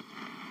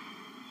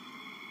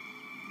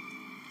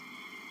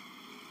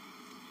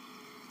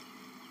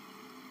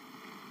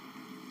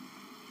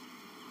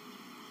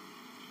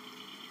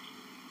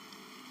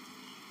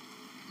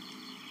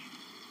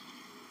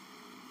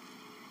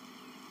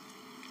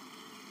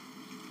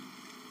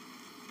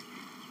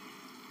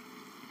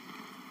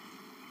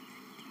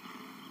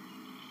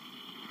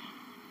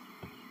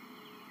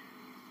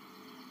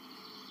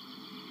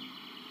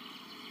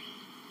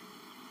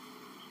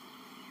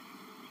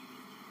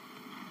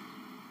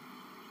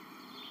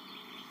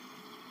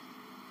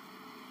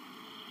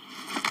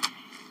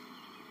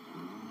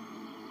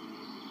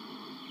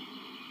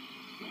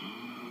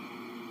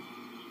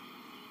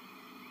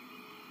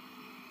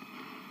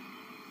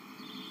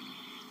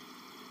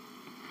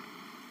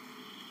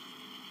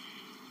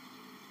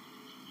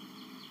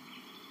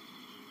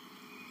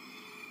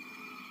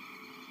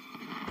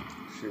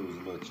 Shit was a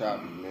little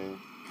choppy, man.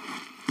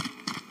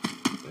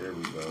 There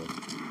we go.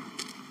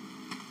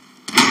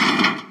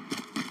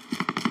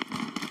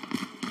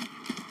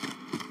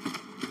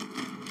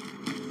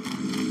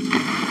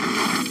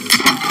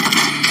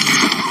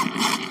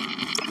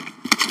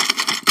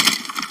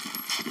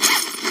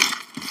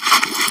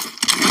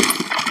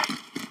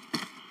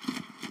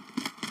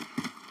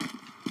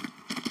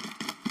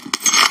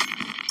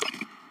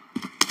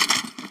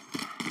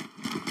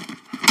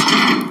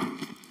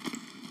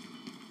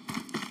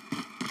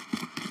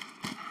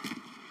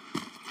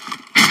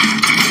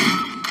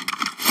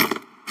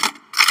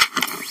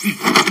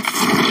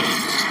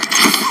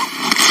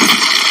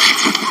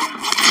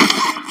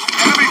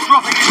 Enemy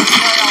dropping into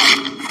the AR.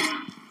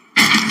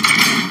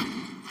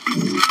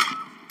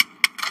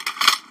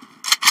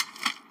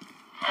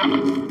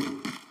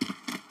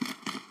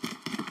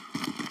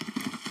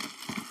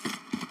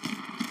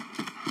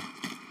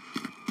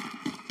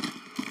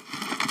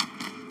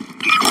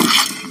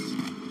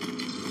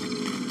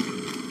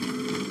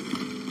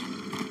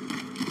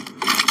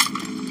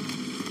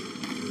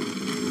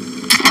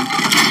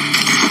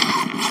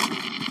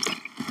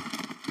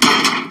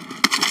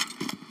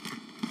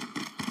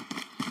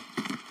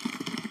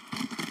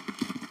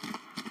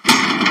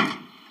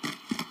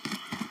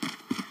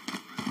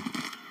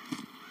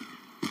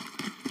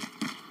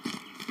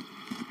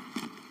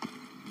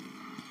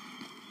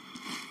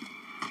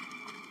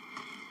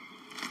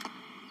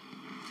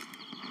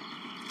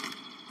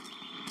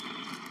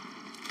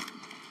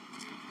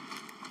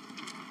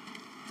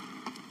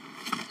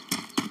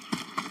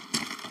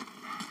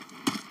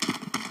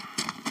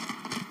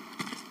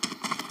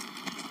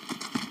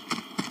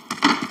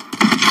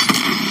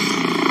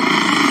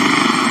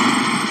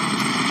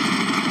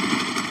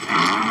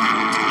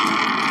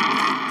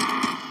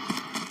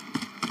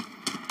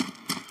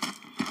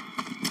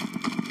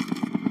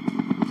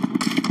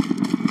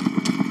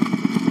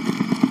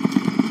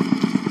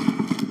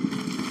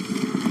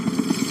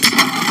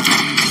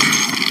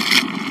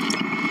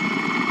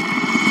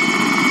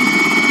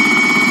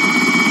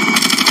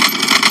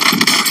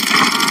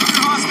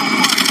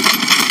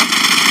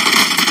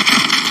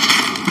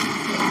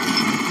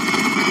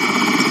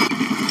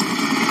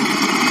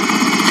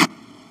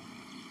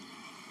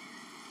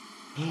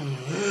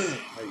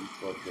 How you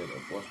fuck that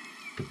up, boy?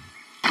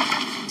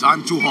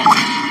 Time to halt.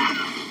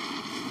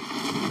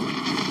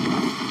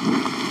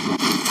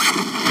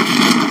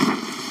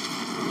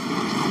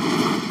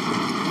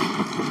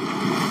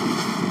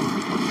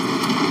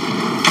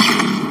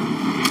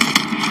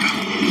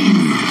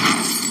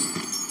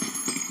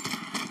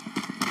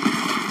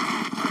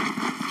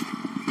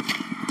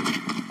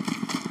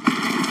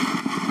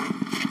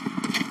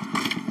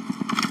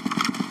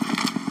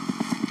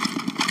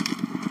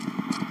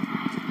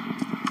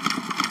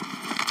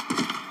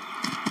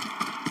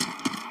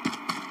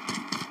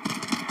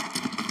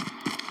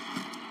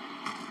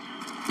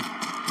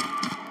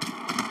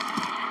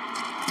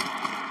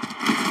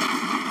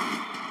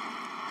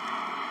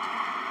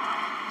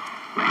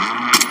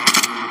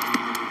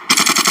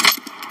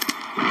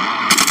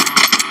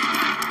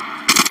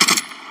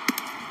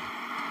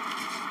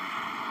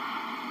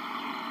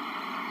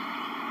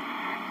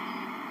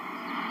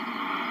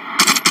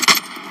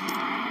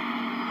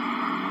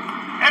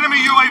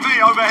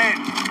 overhead.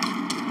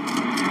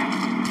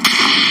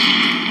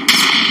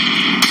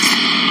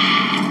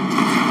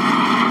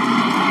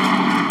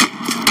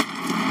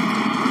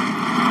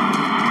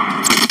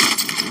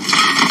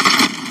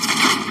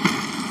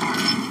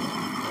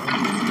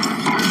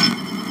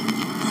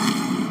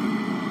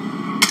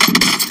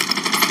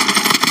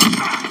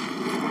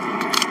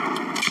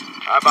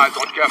 Eyes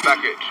on care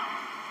package.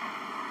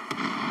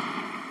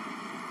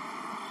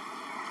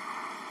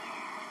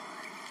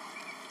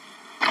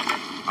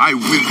 I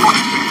will not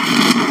fail.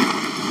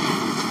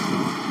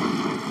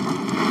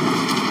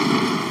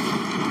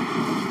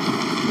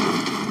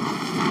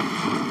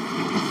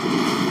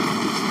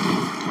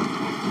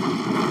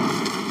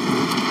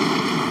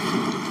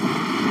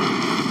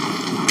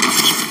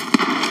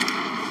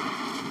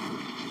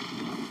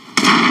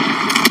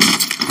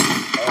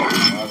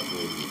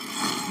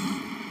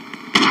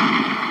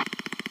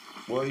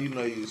 Well, you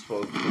know you're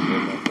supposed to put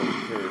that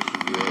motherfucking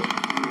parachute up.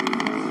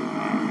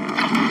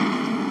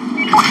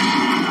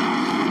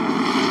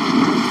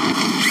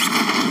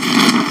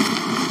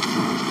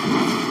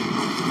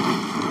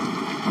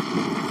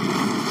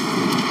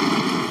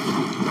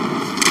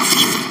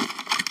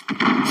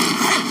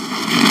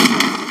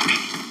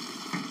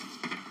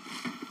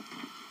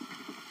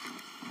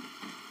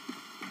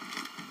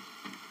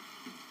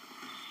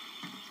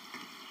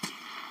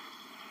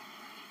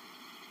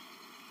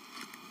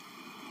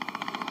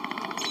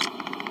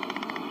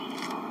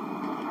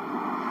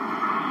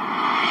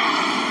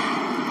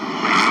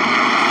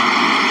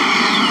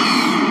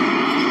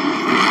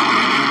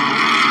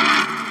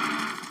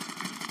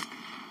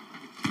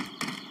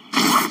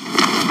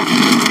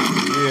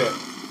 Yeah.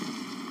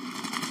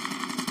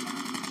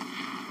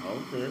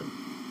 Okay.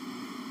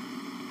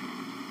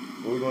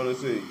 What we gonna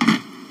see?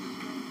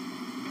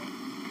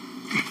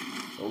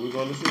 What we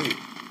gonna see?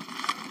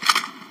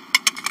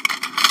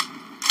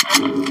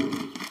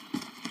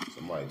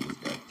 Somebody just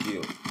got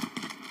killed.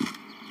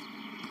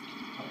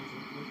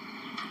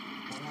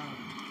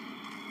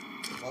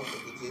 The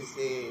motherfucker just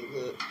said,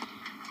 look,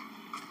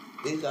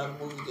 these are the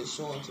movies that's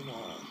showing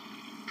tomorrow.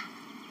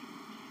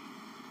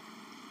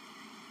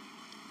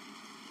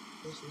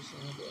 That's what's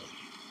saying that.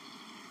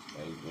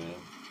 Hey, man.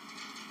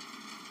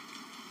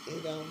 It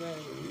don't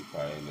matter. We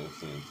probably end up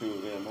seeing two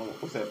of them.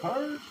 What's that,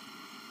 Purge?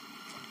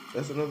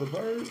 That's another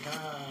Purge? Nah,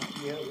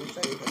 yeah, we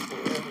say that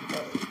forever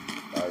purge.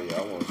 Oh, yeah, I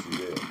want to see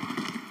that.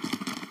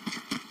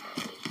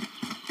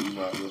 You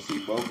might as well see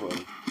both of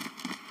them.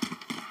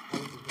 I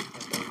was just looking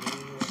at that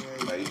meme and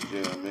Space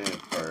everything. Jam and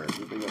Purge.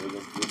 What they got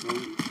against this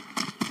movie?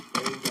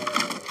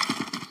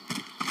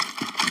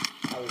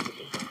 I was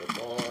looking for the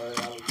board.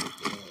 I was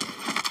looking.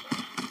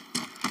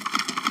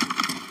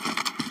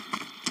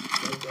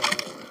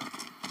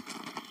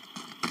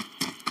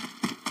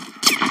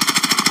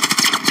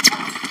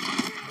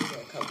 They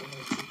got a couple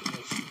more chicken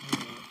that she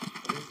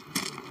crispy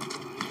chicken,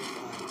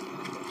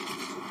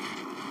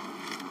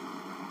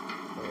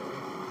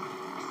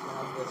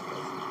 Southwest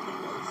places,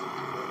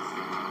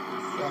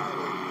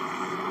 salads,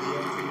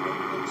 BLT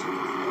regular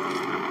chicken salad,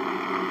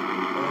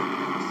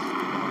 burgers,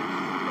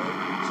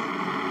 barbecue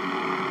chicken,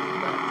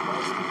 got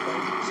barbecue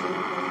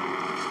cheddar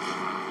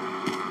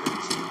the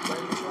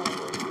cheeseburger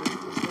salad,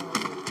 brisket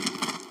salad,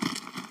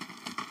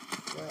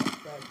 flat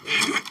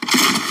burger.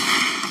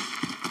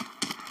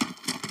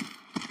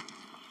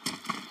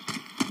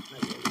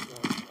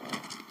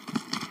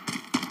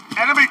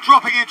 Enemy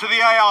dropping into the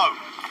AO.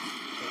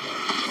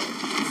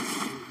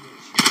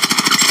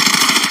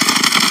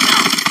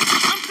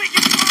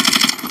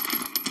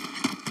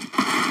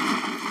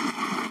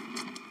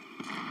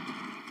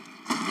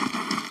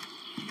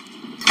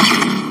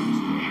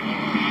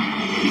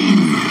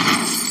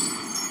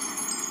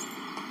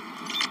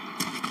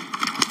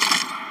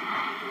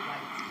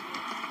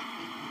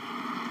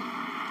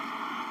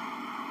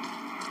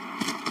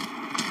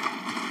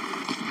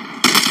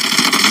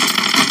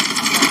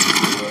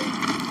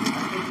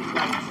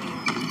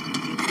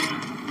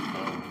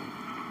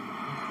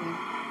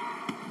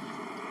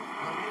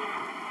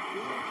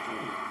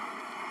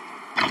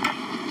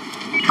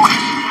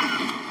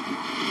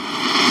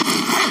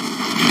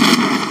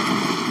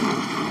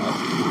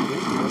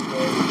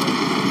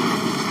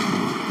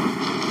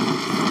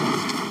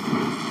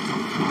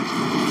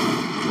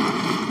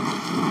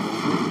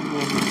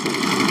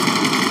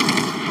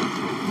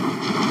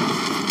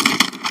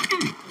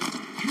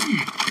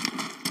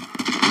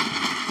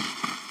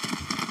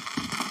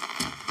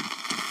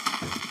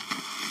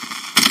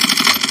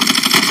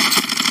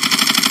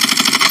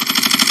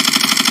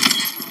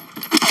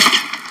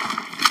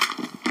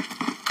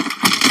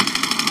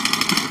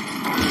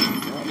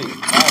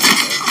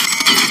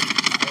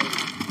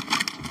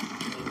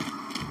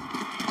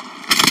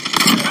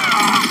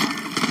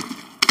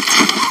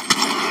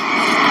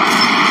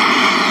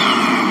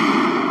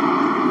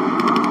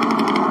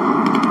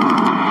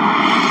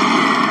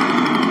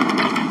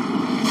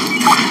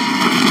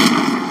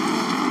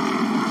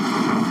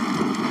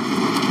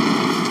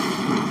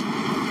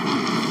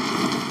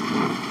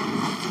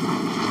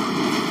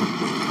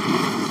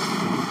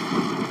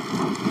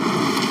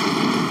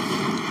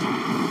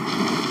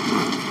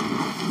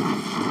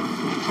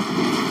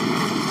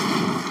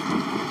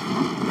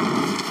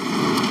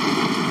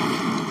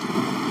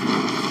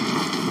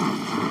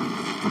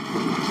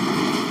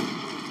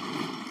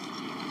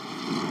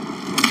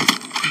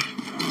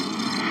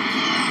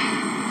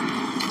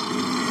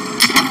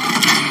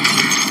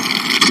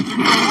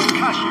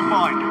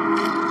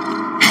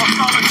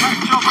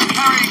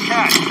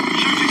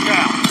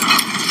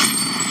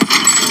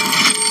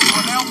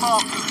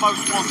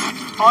 most wanted.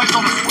 Eyes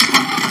on a sweep.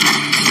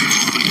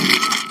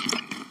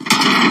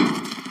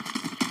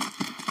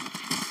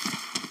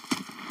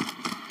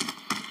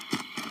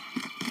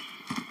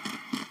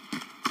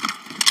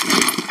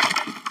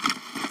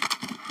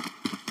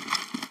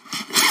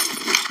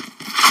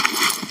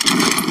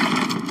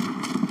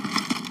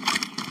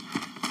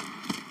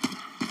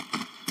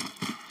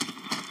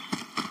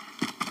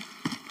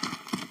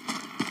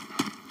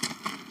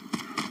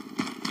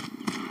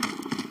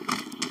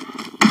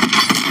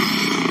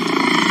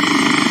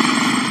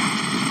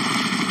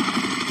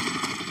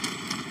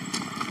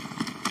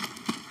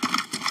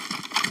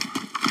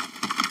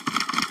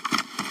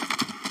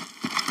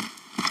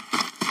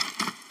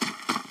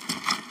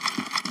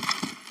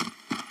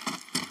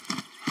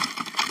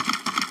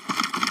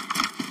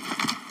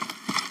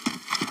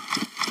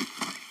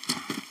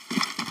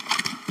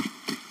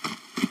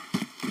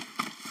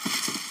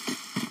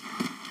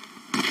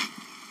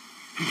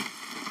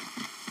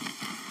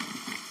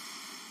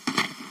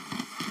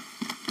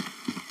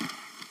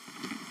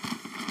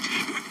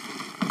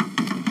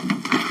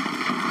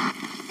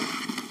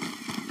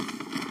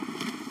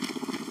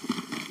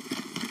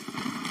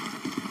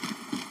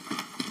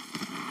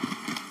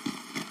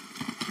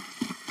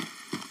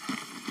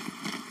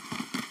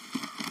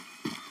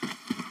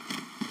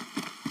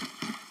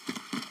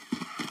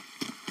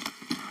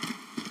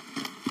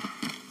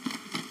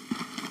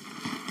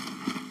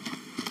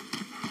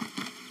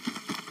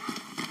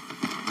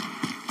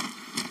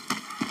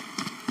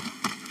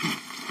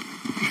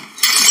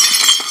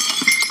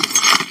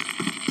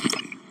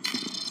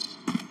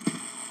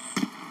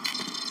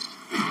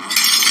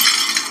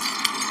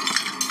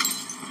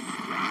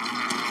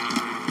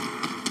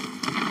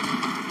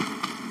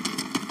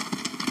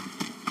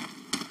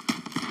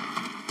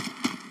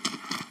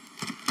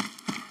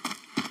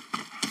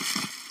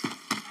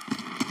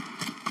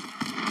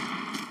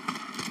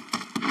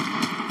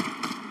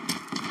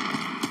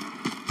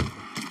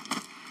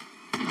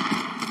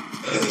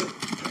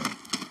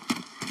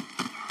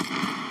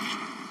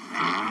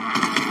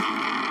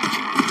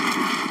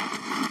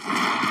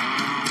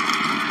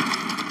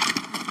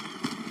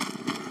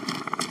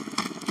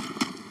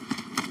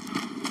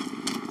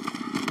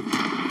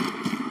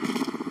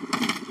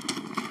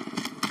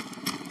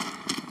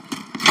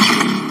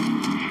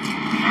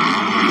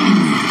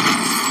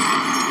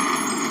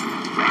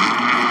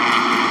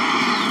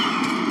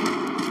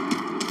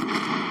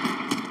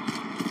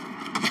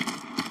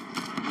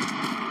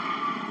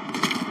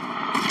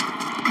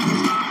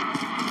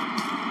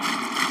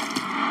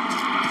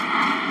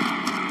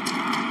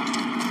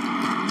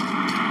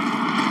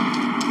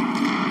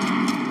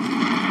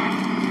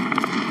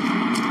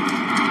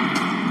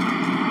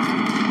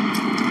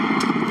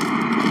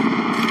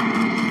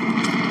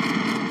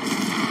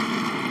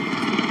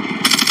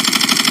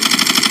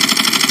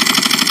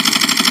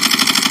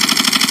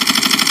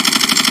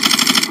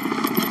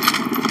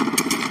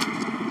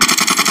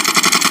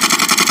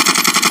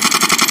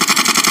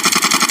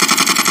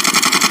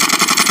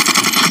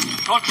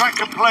 Contract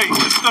complete.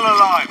 You're still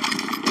alive.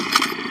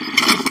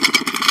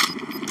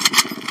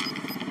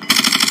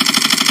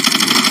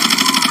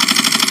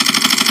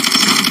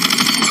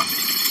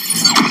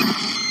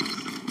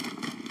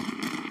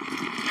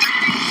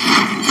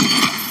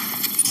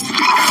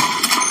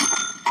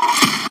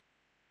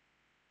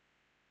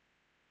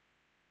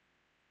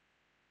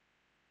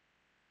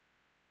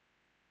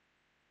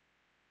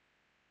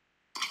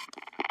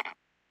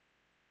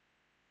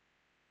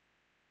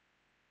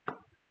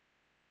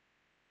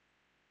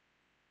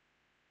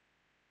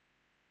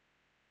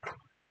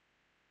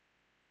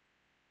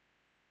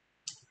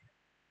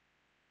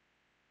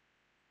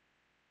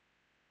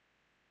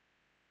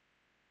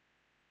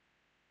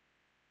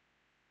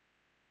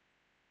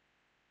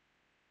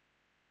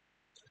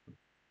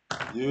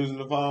 Using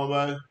the phone,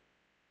 baby.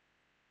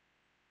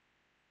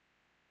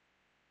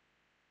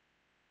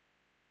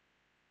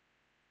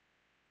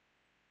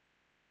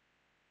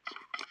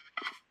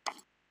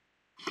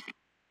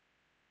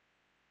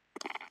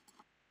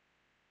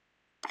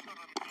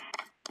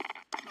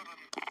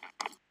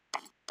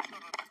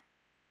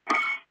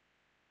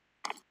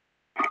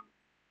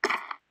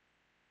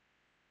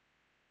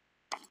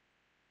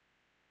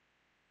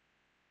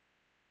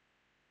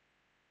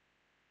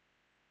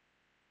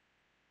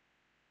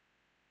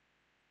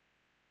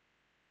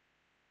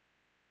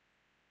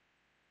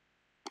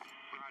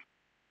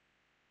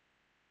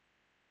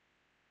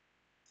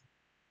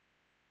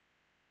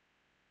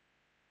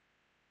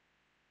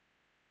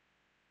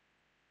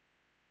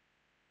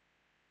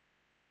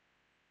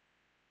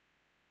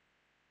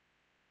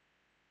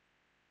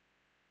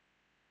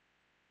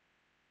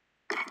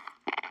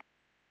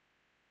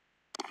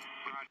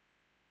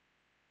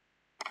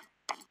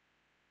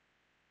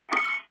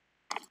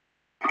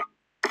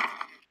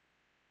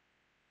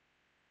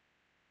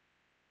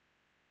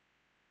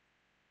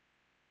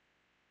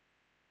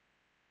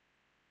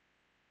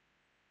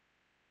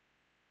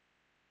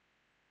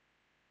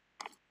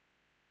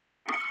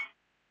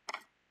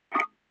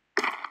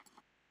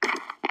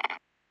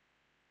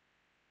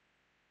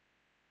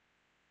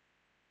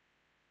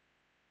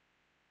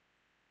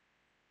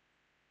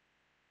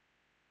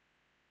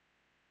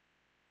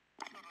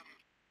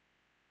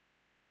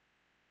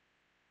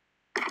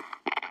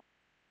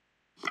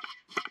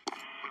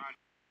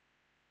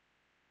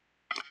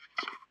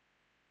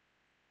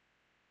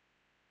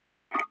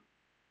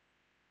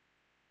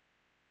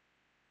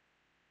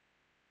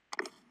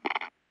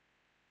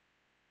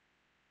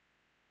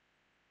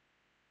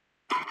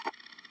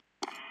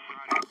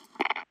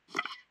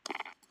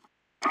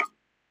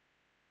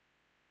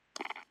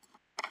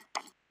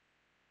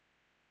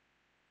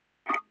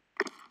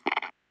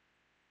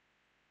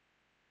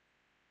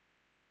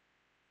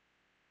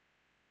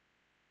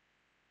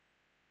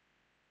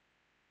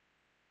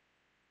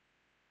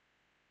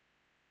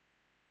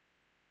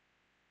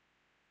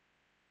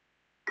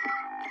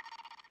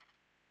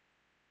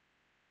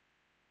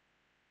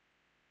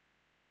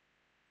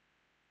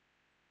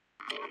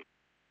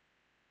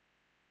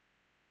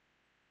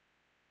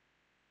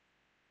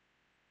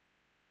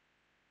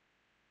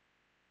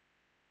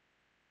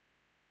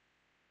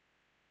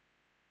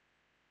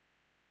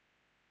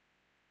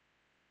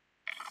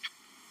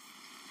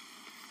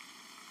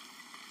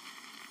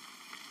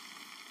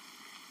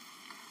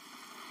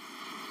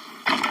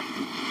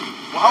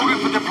 We're holding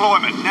for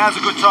deployment. Now's a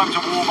good time to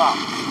warm up.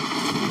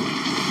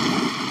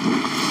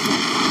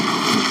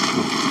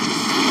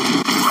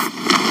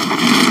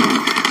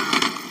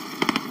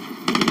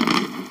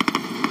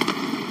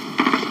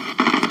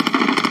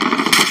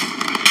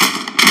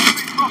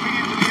 Dropping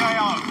into the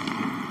AO.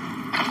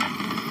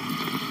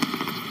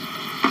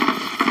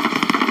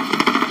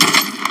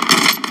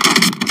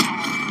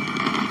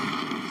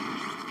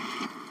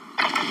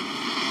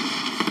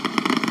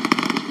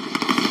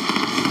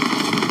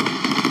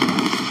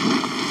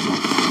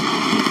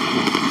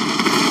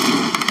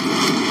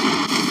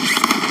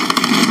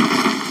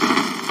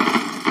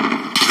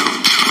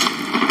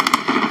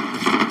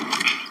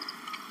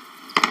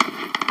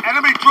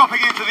 Enemy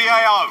dropping into the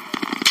AO.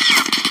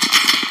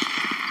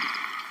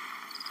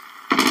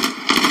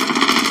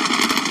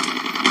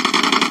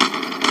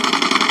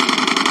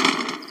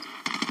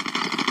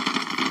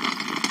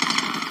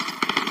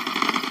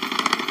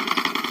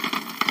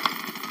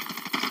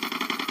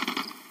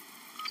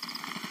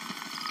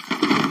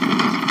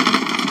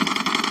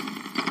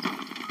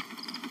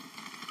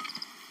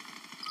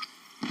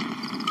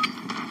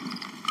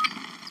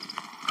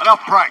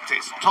 Enough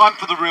practice. Time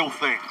for the real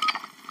thing.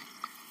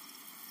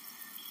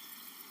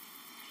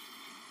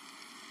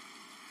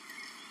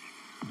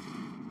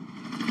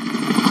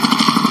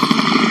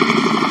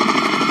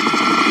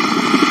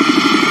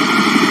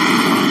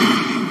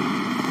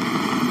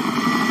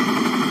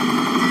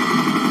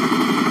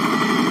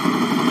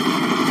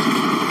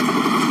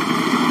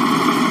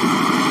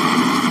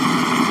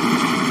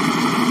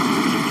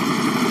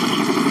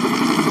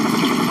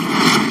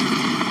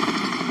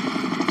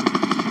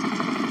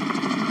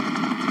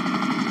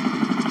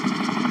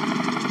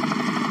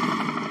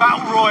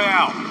 Battle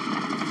Royale.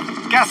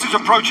 Gas is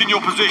approaching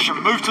your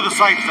position. Move to the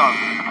safe zone.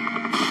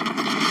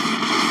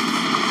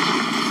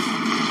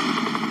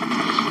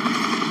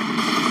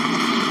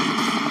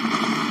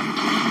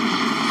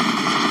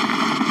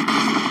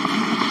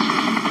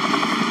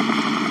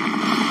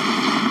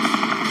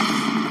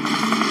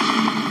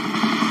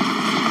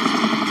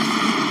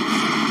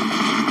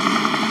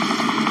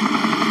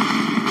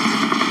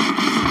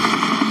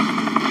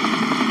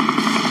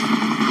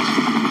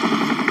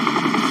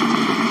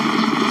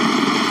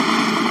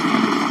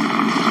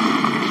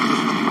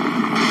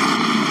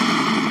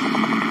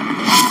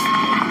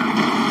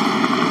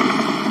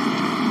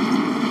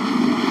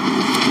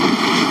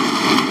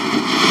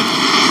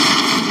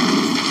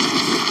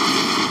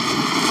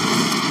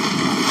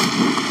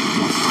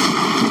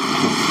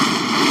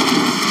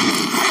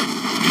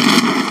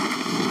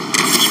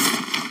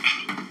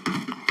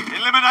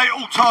 Eliminate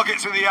all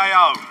targets in the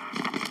AO.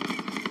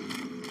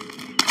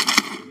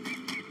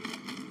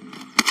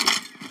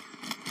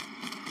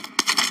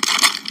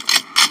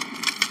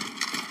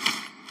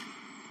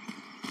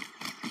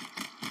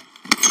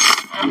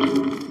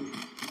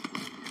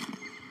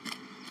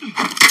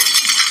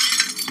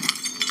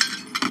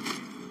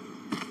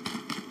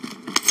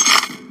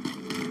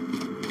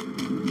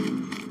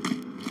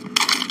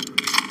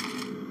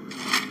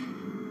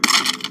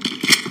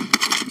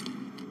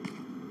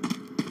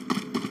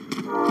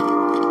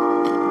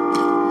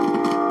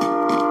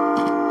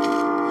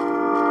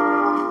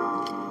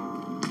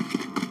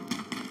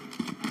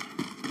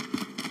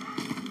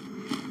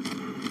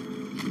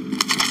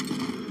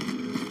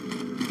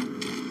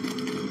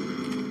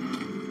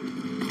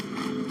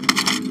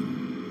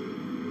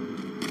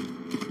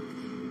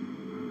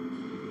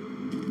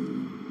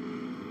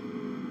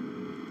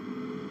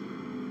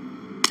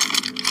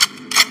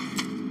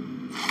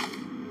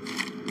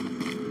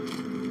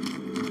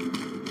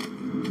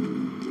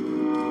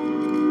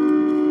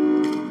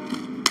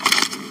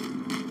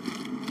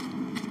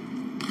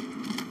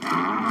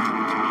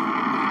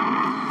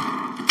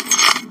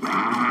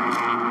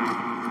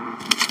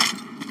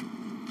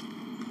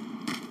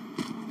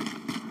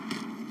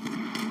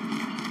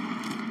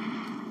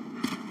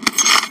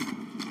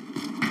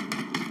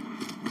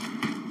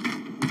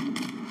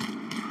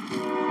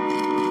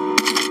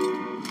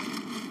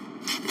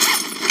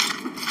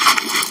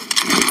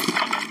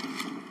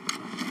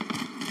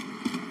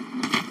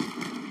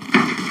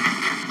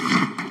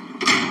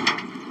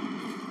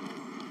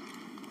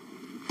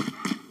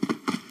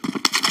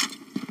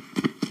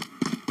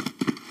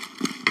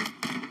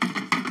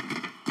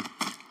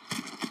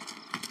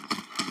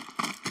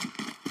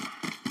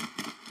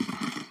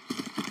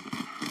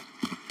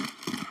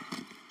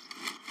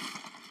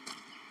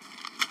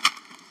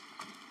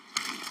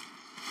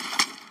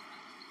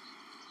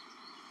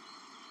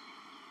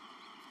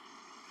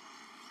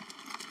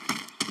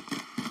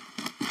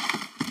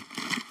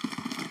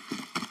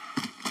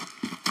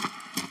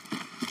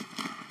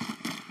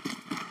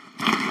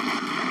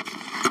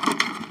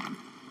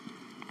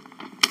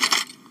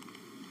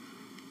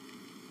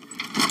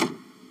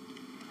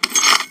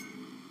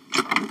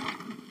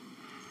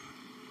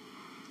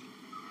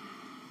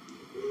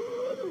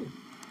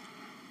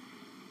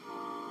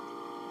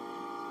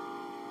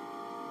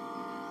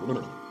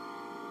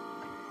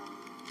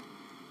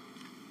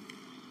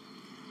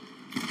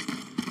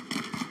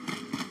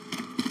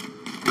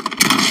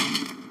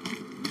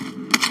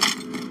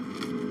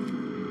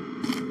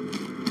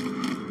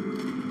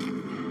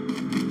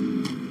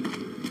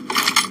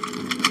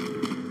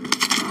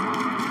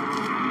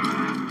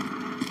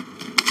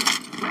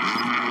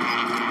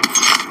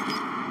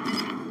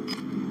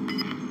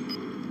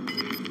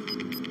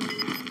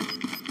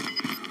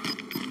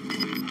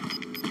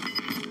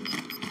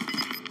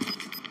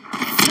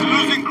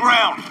 Losing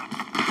ground.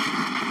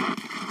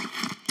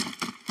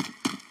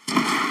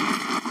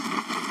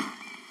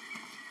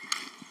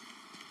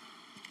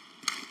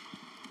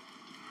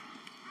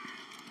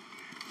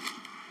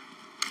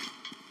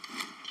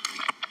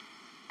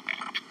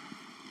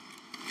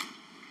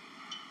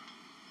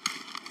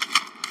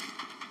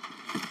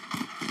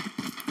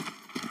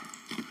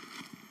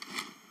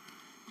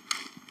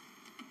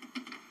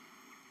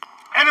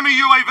 Enemy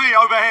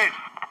UAV overhead.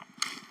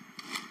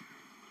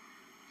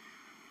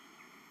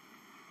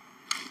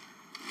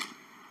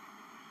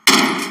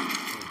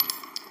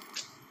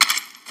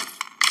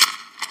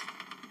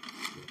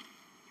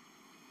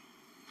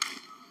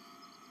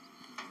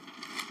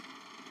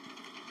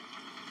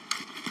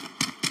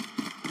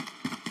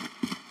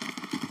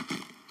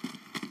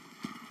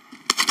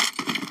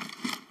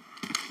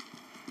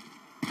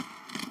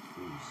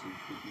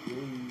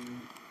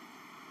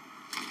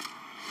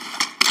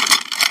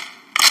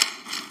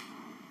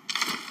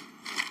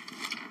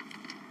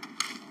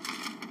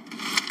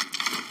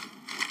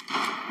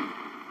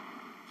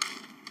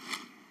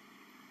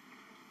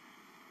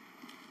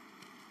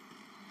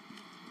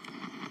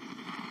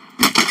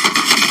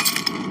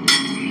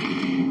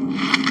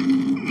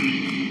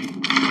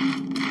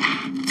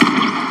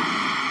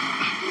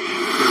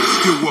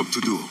 Still work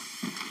to do.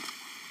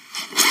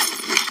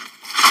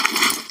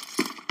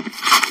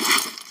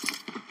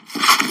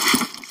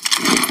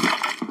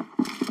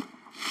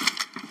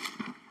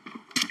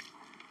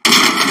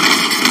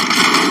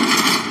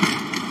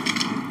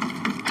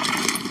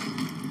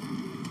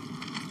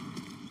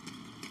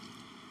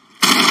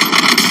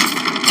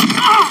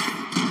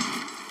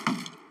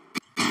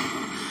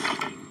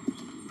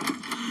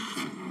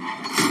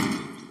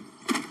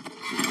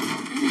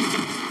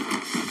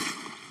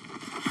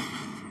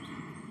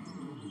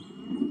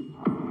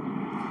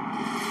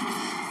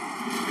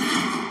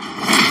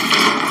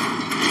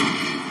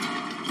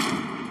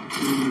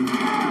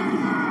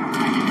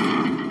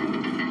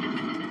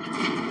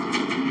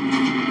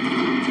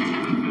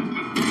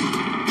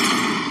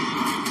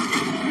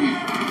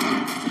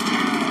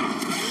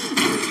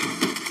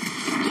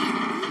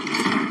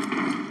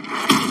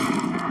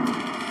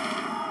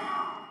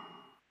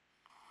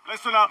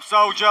 Listen up,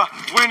 soldier.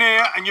 Win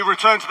here and you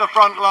return to the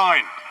front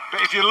line.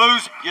 But if you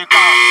lose, you're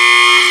done.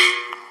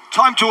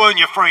 Time to earn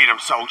your freedom,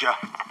 soldier.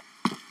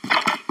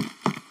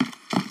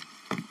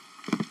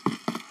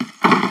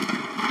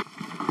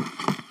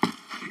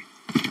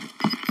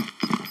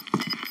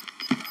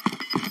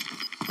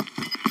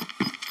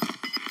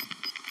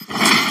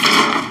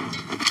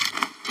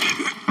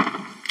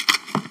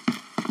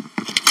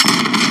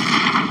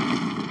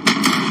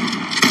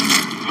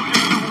 Looking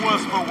a little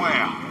worse for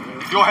wear.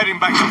 You're heading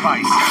back to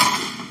base.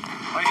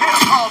 They hit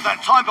us hard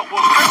that time, but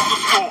we'll settle the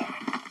score.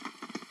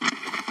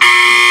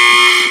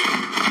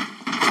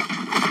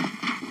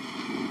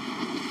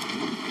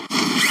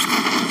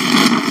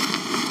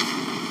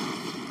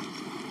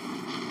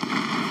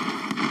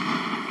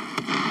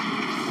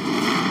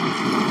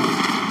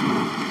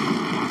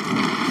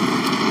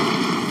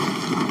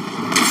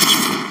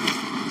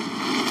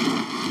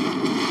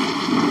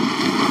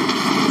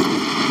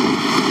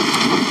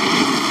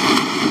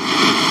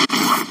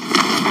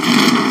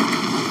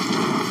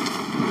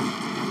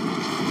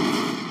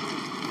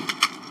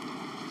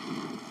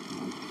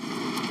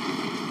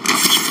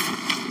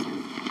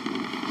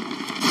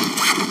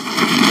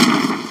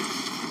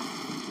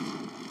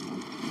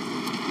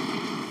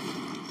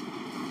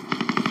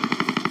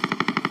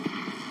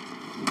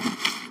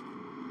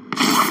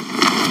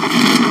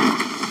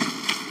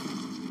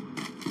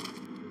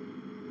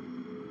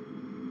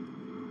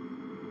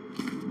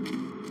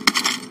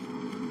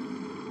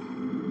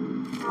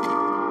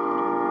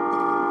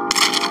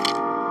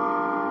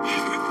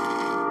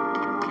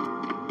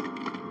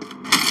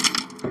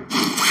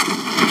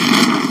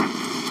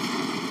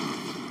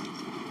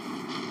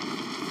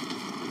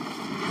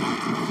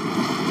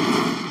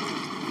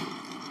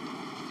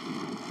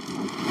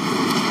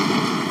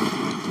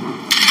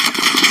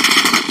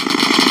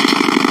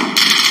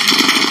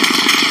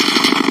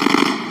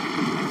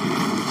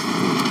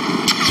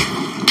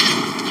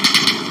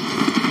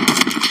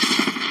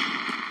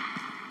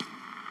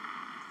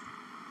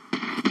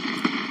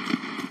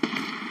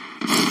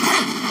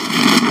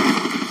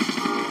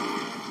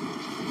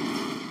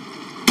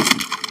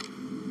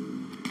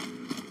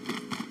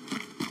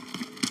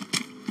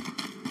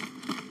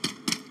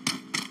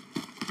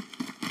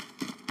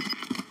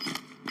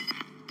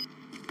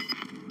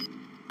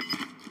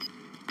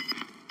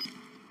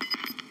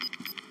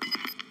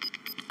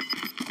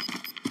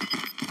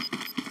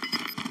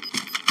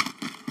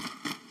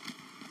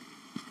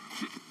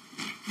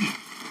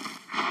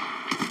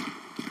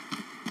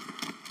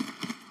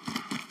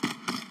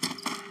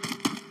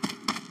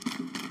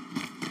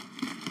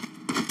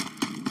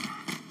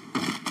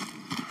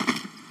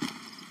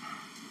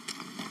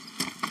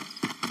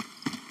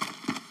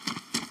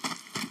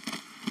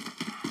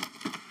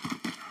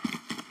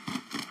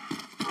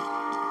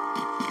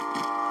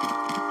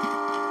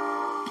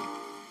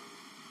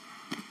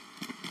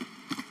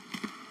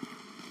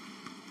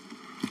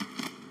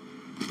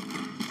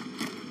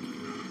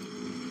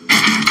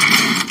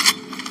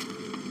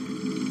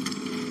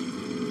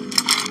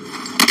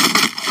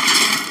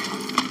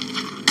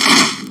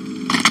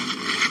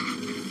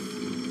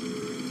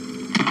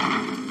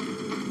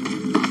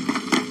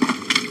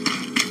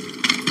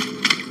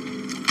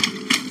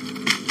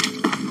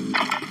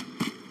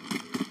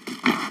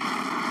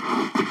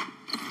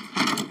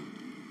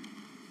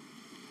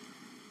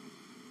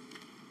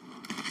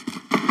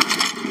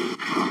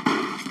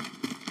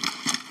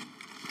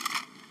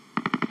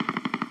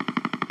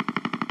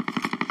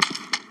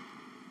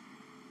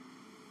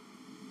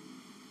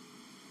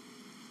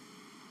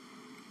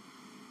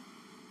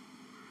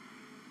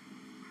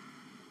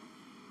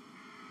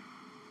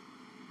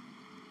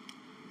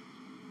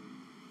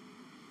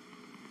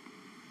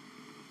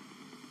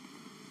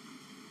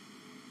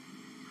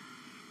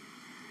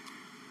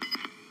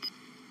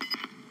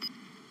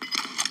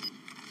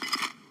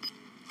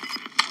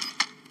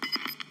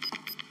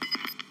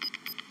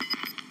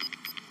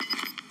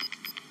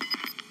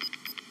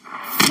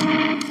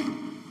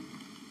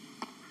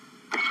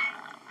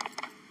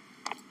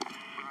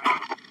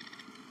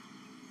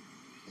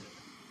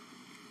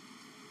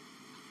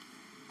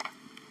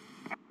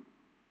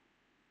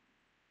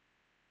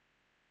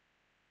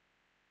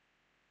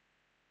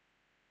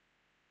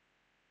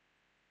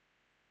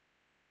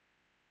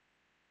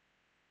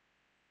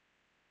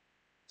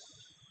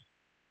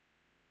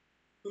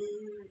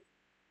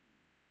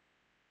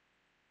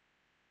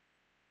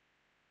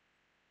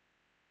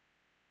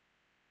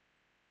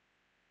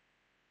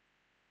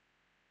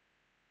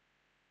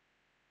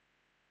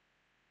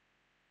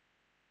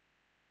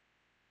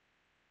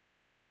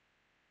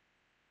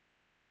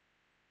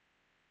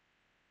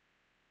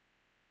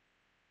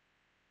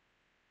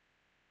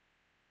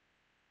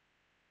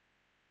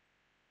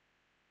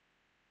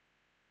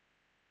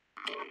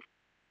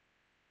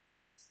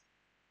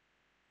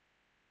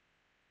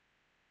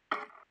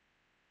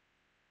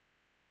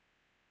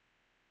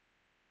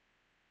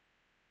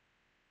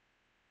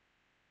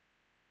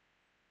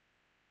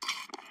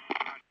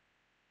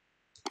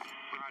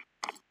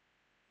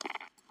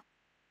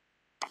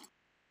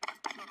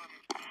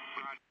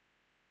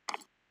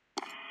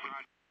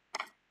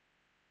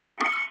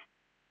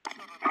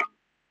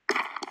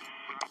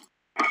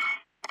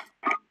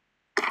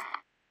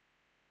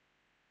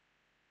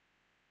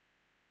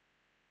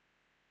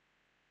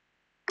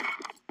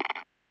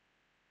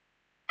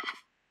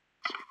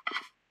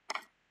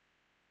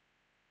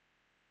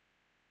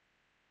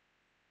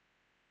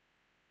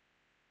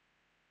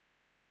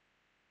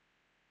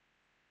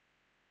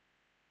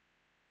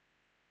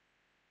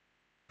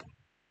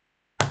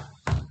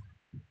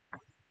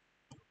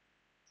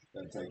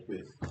 Gotta take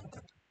this.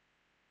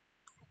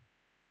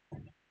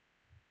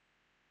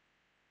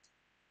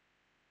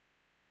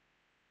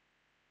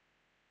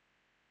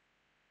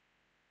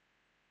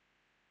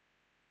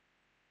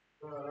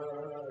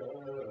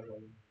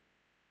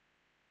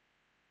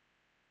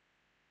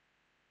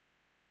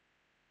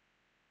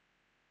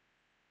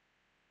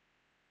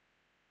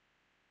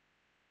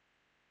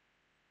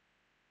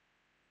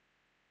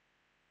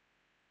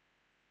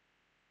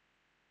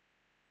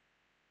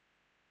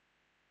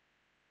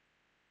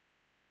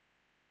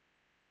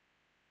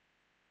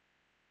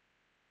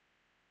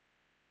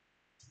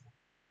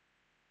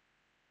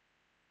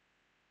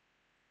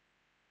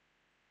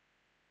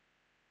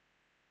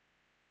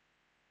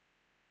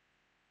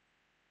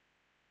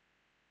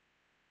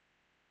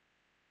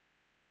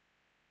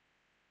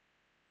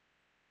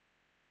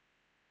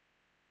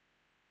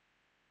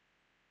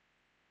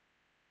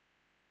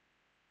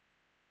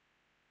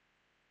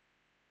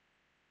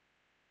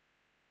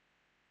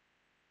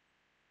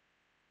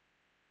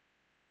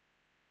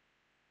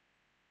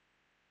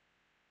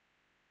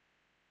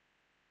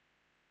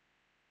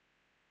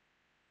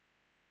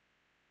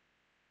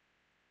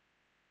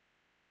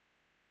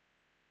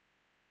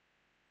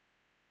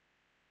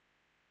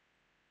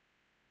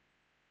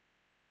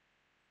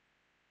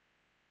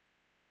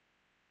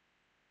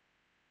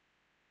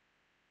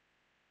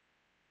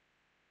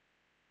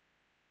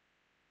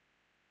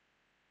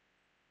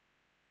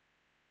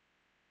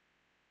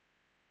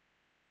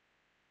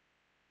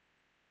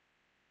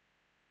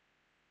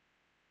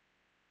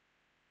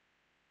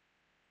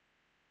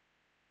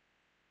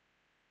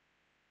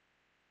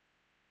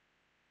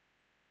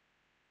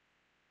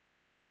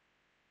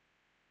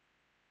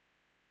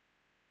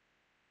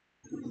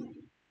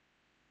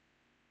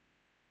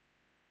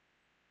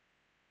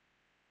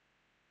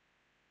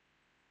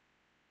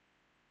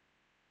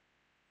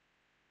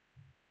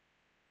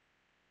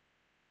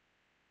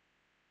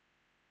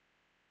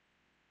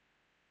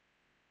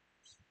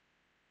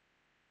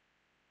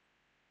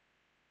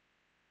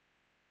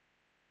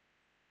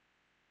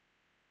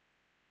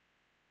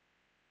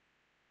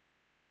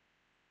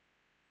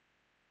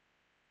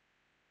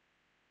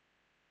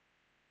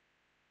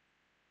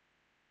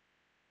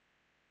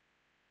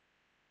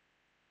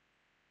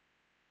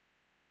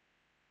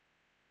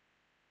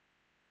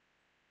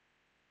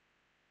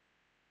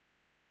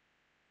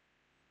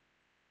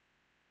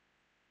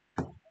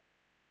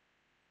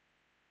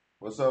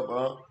 What's up,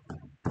 Unc?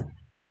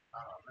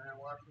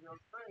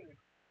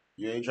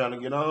 You ain't trying to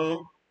get on?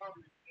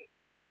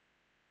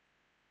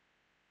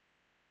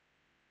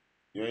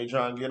 You ain't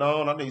trying to get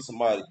on? I need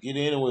somebody to get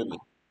in with me.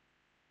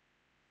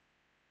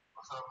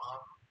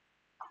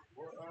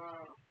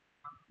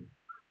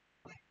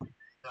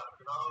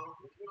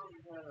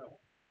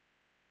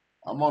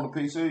 I'm on the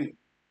PC.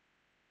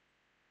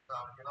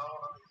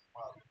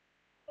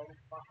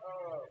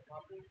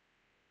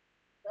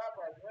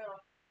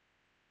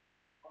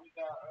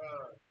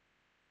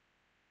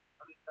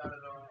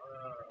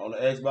 On the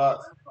Xbox.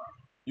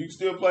 You can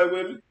still play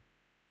with me.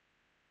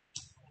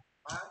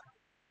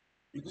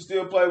 You can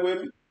still play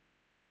with me.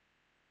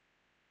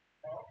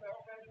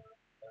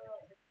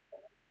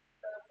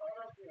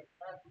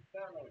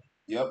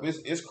 Yep,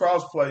 it's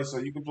cross play, so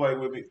you can play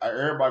with me.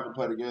 Everybody can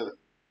play together.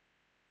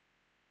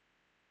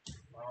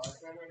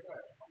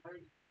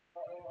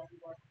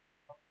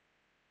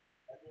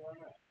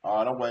 All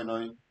right, I'm waiting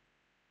on you.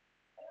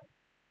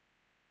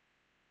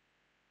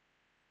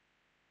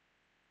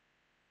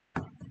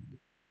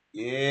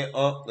 Yeah,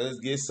 let's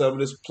get some of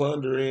this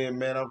plunder in,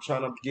 man. I'm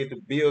trying to get to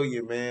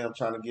billion, man. I'm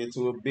trying to get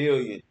to a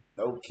billion.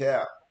 No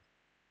cap.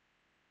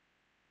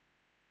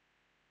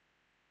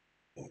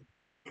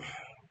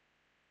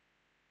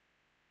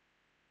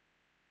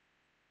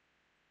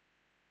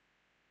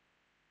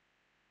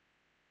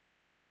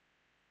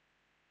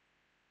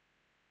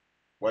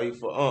 Wait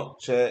for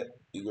Chat.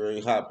 You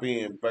ready to hop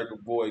in, Baker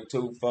Boy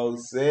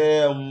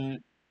 247.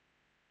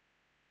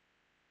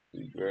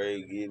 You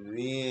ready to get it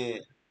in.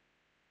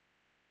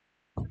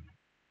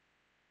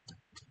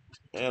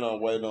 And I'm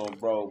waiting on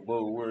bro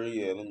Boo. Where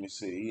he at? Let me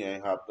see. He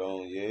ain't hopped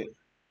on yet.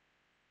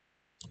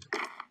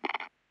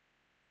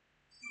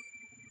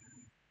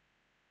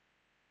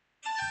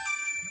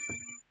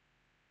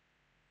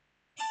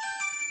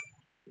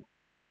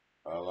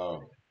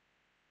 Hello.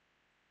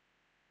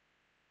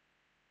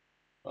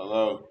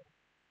 Hello.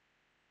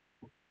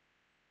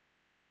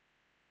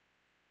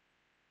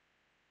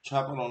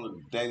 Chopping on the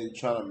daily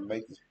trying to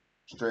make it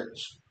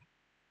stretch.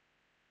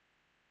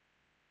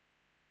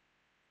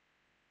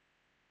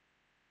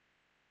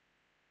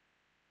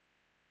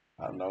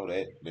 I know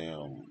that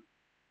damn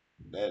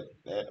that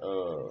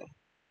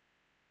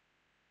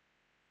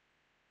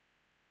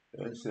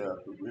sound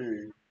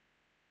familiar.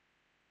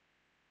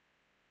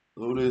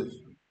 Who this?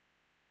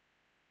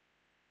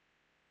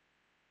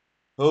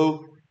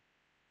 Who?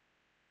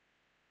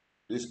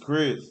 This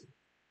Chris.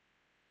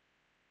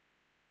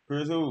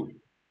 Chris who?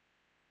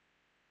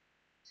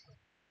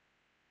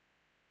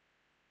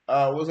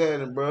 What's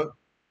happening, bro?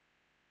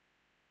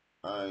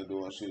 I ain't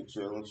doing shit,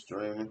 chilling,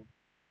 streaming.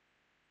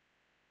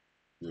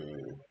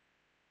 Yeah,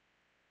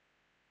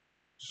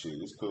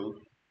 shit, it's cool.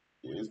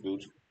 Yeah, it's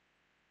Gucci.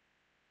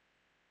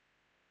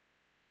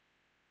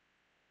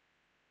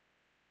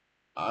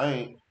 I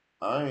ain't,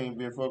 I ain't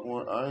been fucking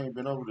with, I ain't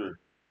been over there.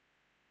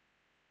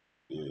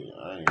 Yeah,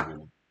 I ain't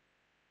been.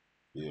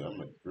 Yeah,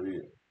 I'm at the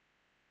crib.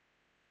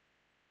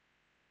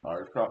 All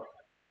right, call.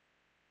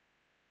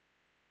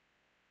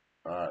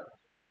 All right,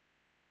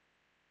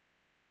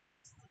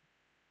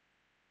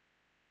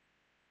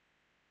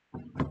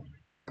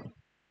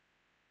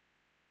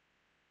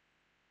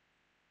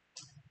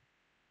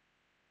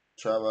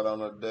 travel out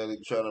on a daily,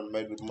 trying to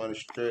make the money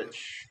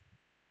stretch.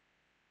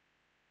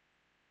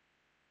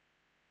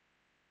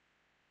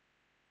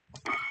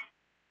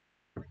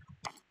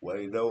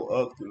 Wait, no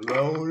up to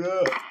load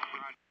up.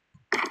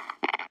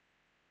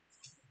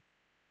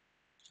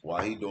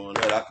 While he doing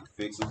that, I can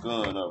fix a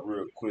gun up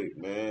real quick,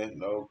 man.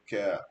 No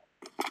cap.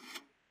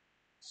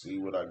 See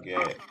what I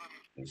got.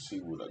 Let's see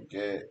what I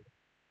got.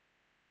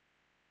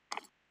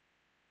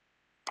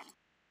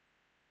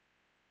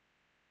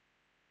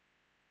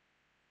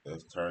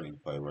 That's turning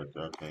play right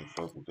there. I can't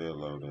fuck with that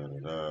low down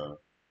at all.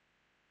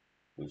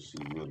 Let's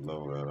see what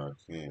low that I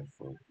can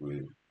fuck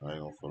with. I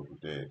ain't gonna fuck with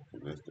that,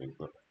 cause that's that.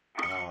 Oh,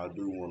 I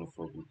do wanna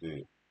fuck with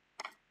that.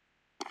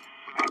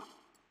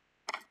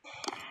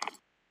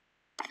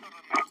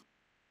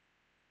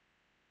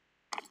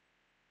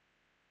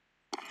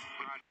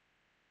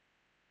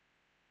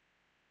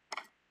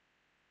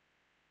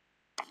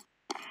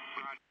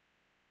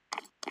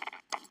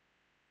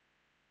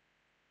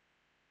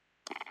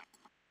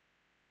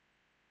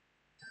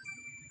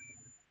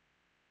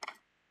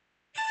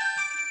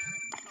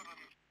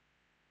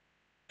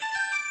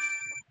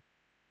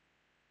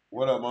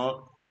 What up,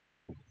 Mom?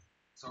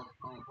 So on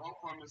both of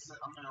them, on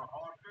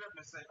all three of them,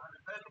 it say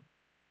unavailable.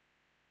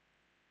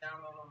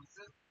 Download on the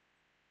system.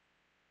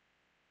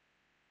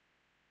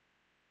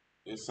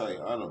 It say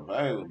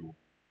unavailable.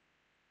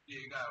 Yeah,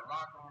 you got a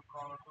lock on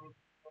Call of Duty.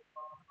 You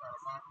got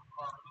a lock on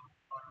Call of Duty.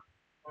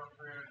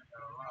 Warfare, you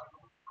got a lock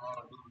on Call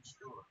of Duty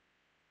Store.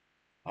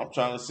 I'm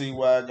trying to see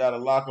why I got a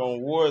lock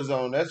on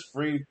Warzone. That's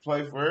free to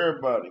play for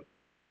everybody.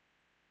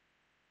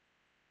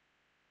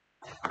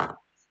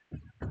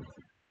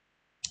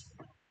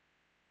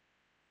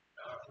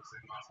 Say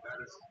my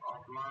status is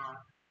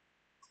offline.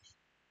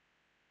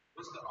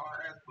 What's the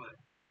RS button?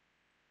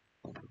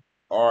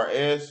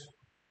 RS,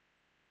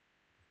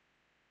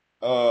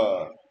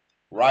 uh,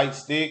 right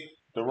stick,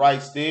 the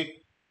right stick.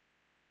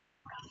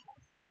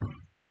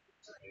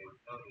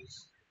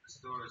 Notice the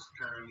store is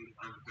currently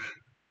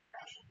unavailable.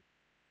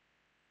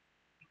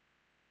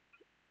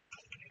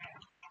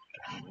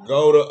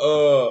 Go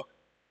to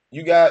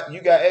you got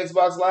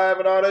Xbox Live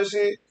and all that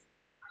shit.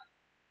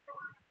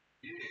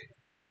 Yeah.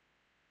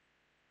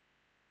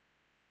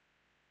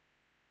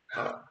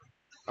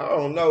 I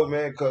don't know,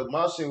 man, cause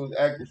my shit was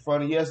acting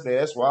funny yesterday.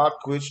 That's why I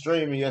quit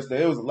streaming yesterday.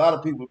 There was a lot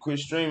of people quit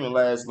streaming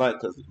last night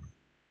because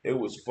it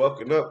was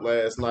fucking up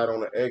last night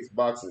on the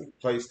Xbox and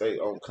PlayStation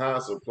on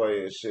console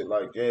play and shit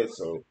like that.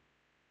 So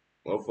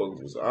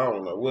motherfuckers, I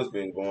don't know what's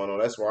been going on.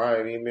 That's why I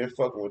ain't even been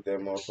fucking with that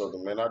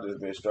motherfucker, man. I just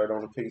been straight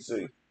on the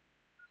PC.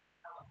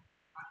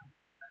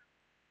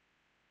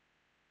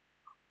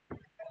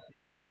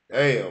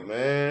 Damn,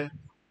 man.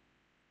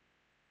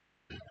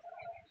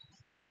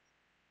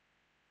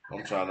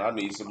 I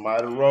need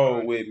somebody to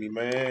roll with me,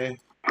 man.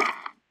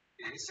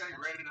 It say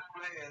ready to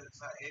play.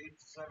 It's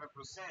like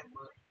 87%,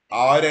 but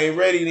Oh, it ain't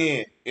ready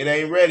then. It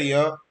ain't ready,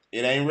 huh?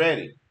 It ain't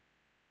ready.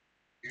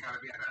 you gotta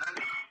be at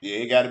 100. Yeah,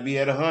 it got to be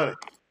at 100.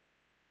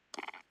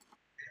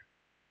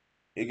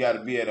 It got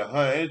to be at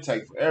 100. It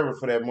take forever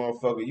for that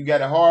motherfucker. You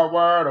got it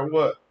hardwired or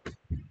what?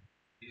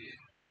 Yeah.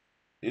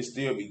 It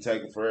still be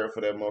taking forever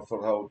for that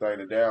motherfucker whole thing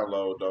to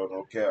download, though.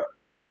 No cap.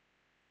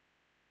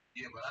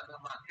 Yeah, but I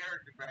got my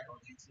character back on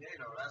GTA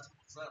though. That's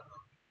what's up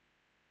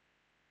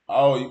though.